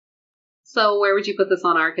 Yeah. So where would you put this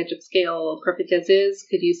on our ketchup scale? Perfect as is?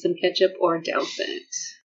 Could use some ketchup or douse it?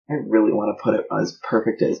 I really want to put it as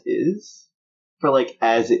perfect as is. For, like,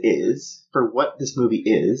 as it is. For what this movie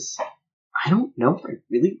is. I don't know if I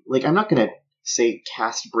really... Like, I'm not going to say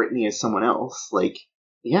cast Britney as someone else. Like,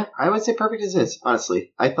 yeah, I would say perfect as is,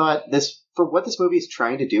 honestly. I thought this... For what this movie is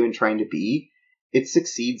trying to do and trying to be, it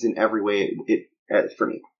succeeds in every way for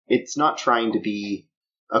me. It's not trying to be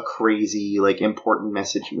a crazy, like, important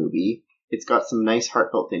message movie. It's got some nice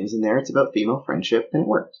heartfelt things in there. It's about female friendship, and it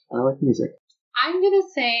worked. I like music. I'm going to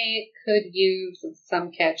say could use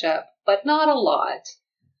some ketchup, but not a lot.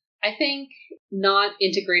 I think not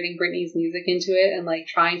integrating Britney's music into it and, like,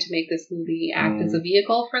 trying to make this movie act as a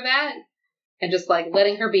vehicle for that, and just, like,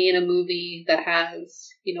 letting her be in a movie that has,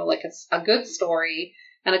 you know, like, a good story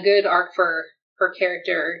and a good arc for her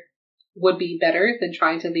character would be better than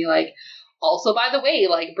trying to be like, also, by the way,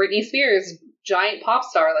 like, Britney Spears, giant pop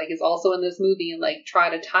star, like, is also in this movie, and, like, try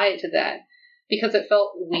to tie it to that. Because it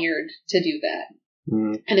felt weird to do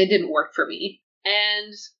that. And it didn't work for me.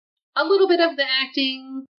 And a little bit of the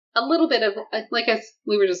acting, a little bit of, like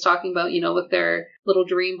we were just talking about, you know, with their little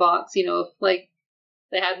dream box, you know, like,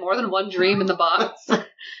 they had more than one dream in the box,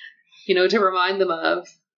 you know, to remind them of.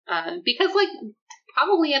 Because, like,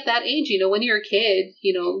 probably at that age, you know, when you're a kid,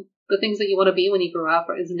 you know, the things that you want to be when you grow up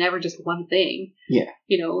is never just one thing. Yeah.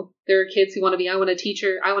 You know, there are kids who want to be, I want to be a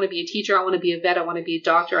teacher, I want to be a vet, I want to be a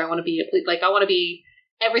doctor, I want to be I want to be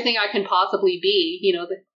everything I can possibly be, you know.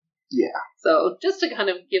 Yeah. So just to kind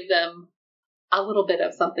of give them a little bit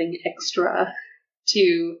of something extra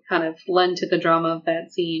to kind of lend to the drama of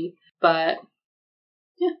that scene. But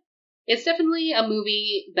yeah, it's definitely a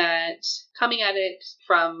movie that, coming at it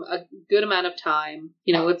from a good amount of time,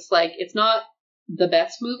 you know, it's like, it's not the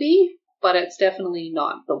best movie, but it's definitely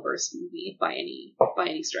not the worst movie by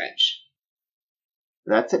any stretch.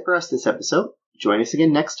 That's it for us this episode. Join us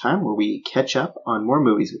again next time where we catch up on more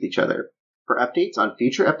movies with each other. For updates on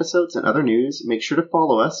future episodes and other news, make sure to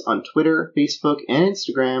follow us on Twitter, Facebook, and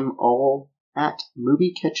Instagram, all at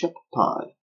Movie Catch Up Pod.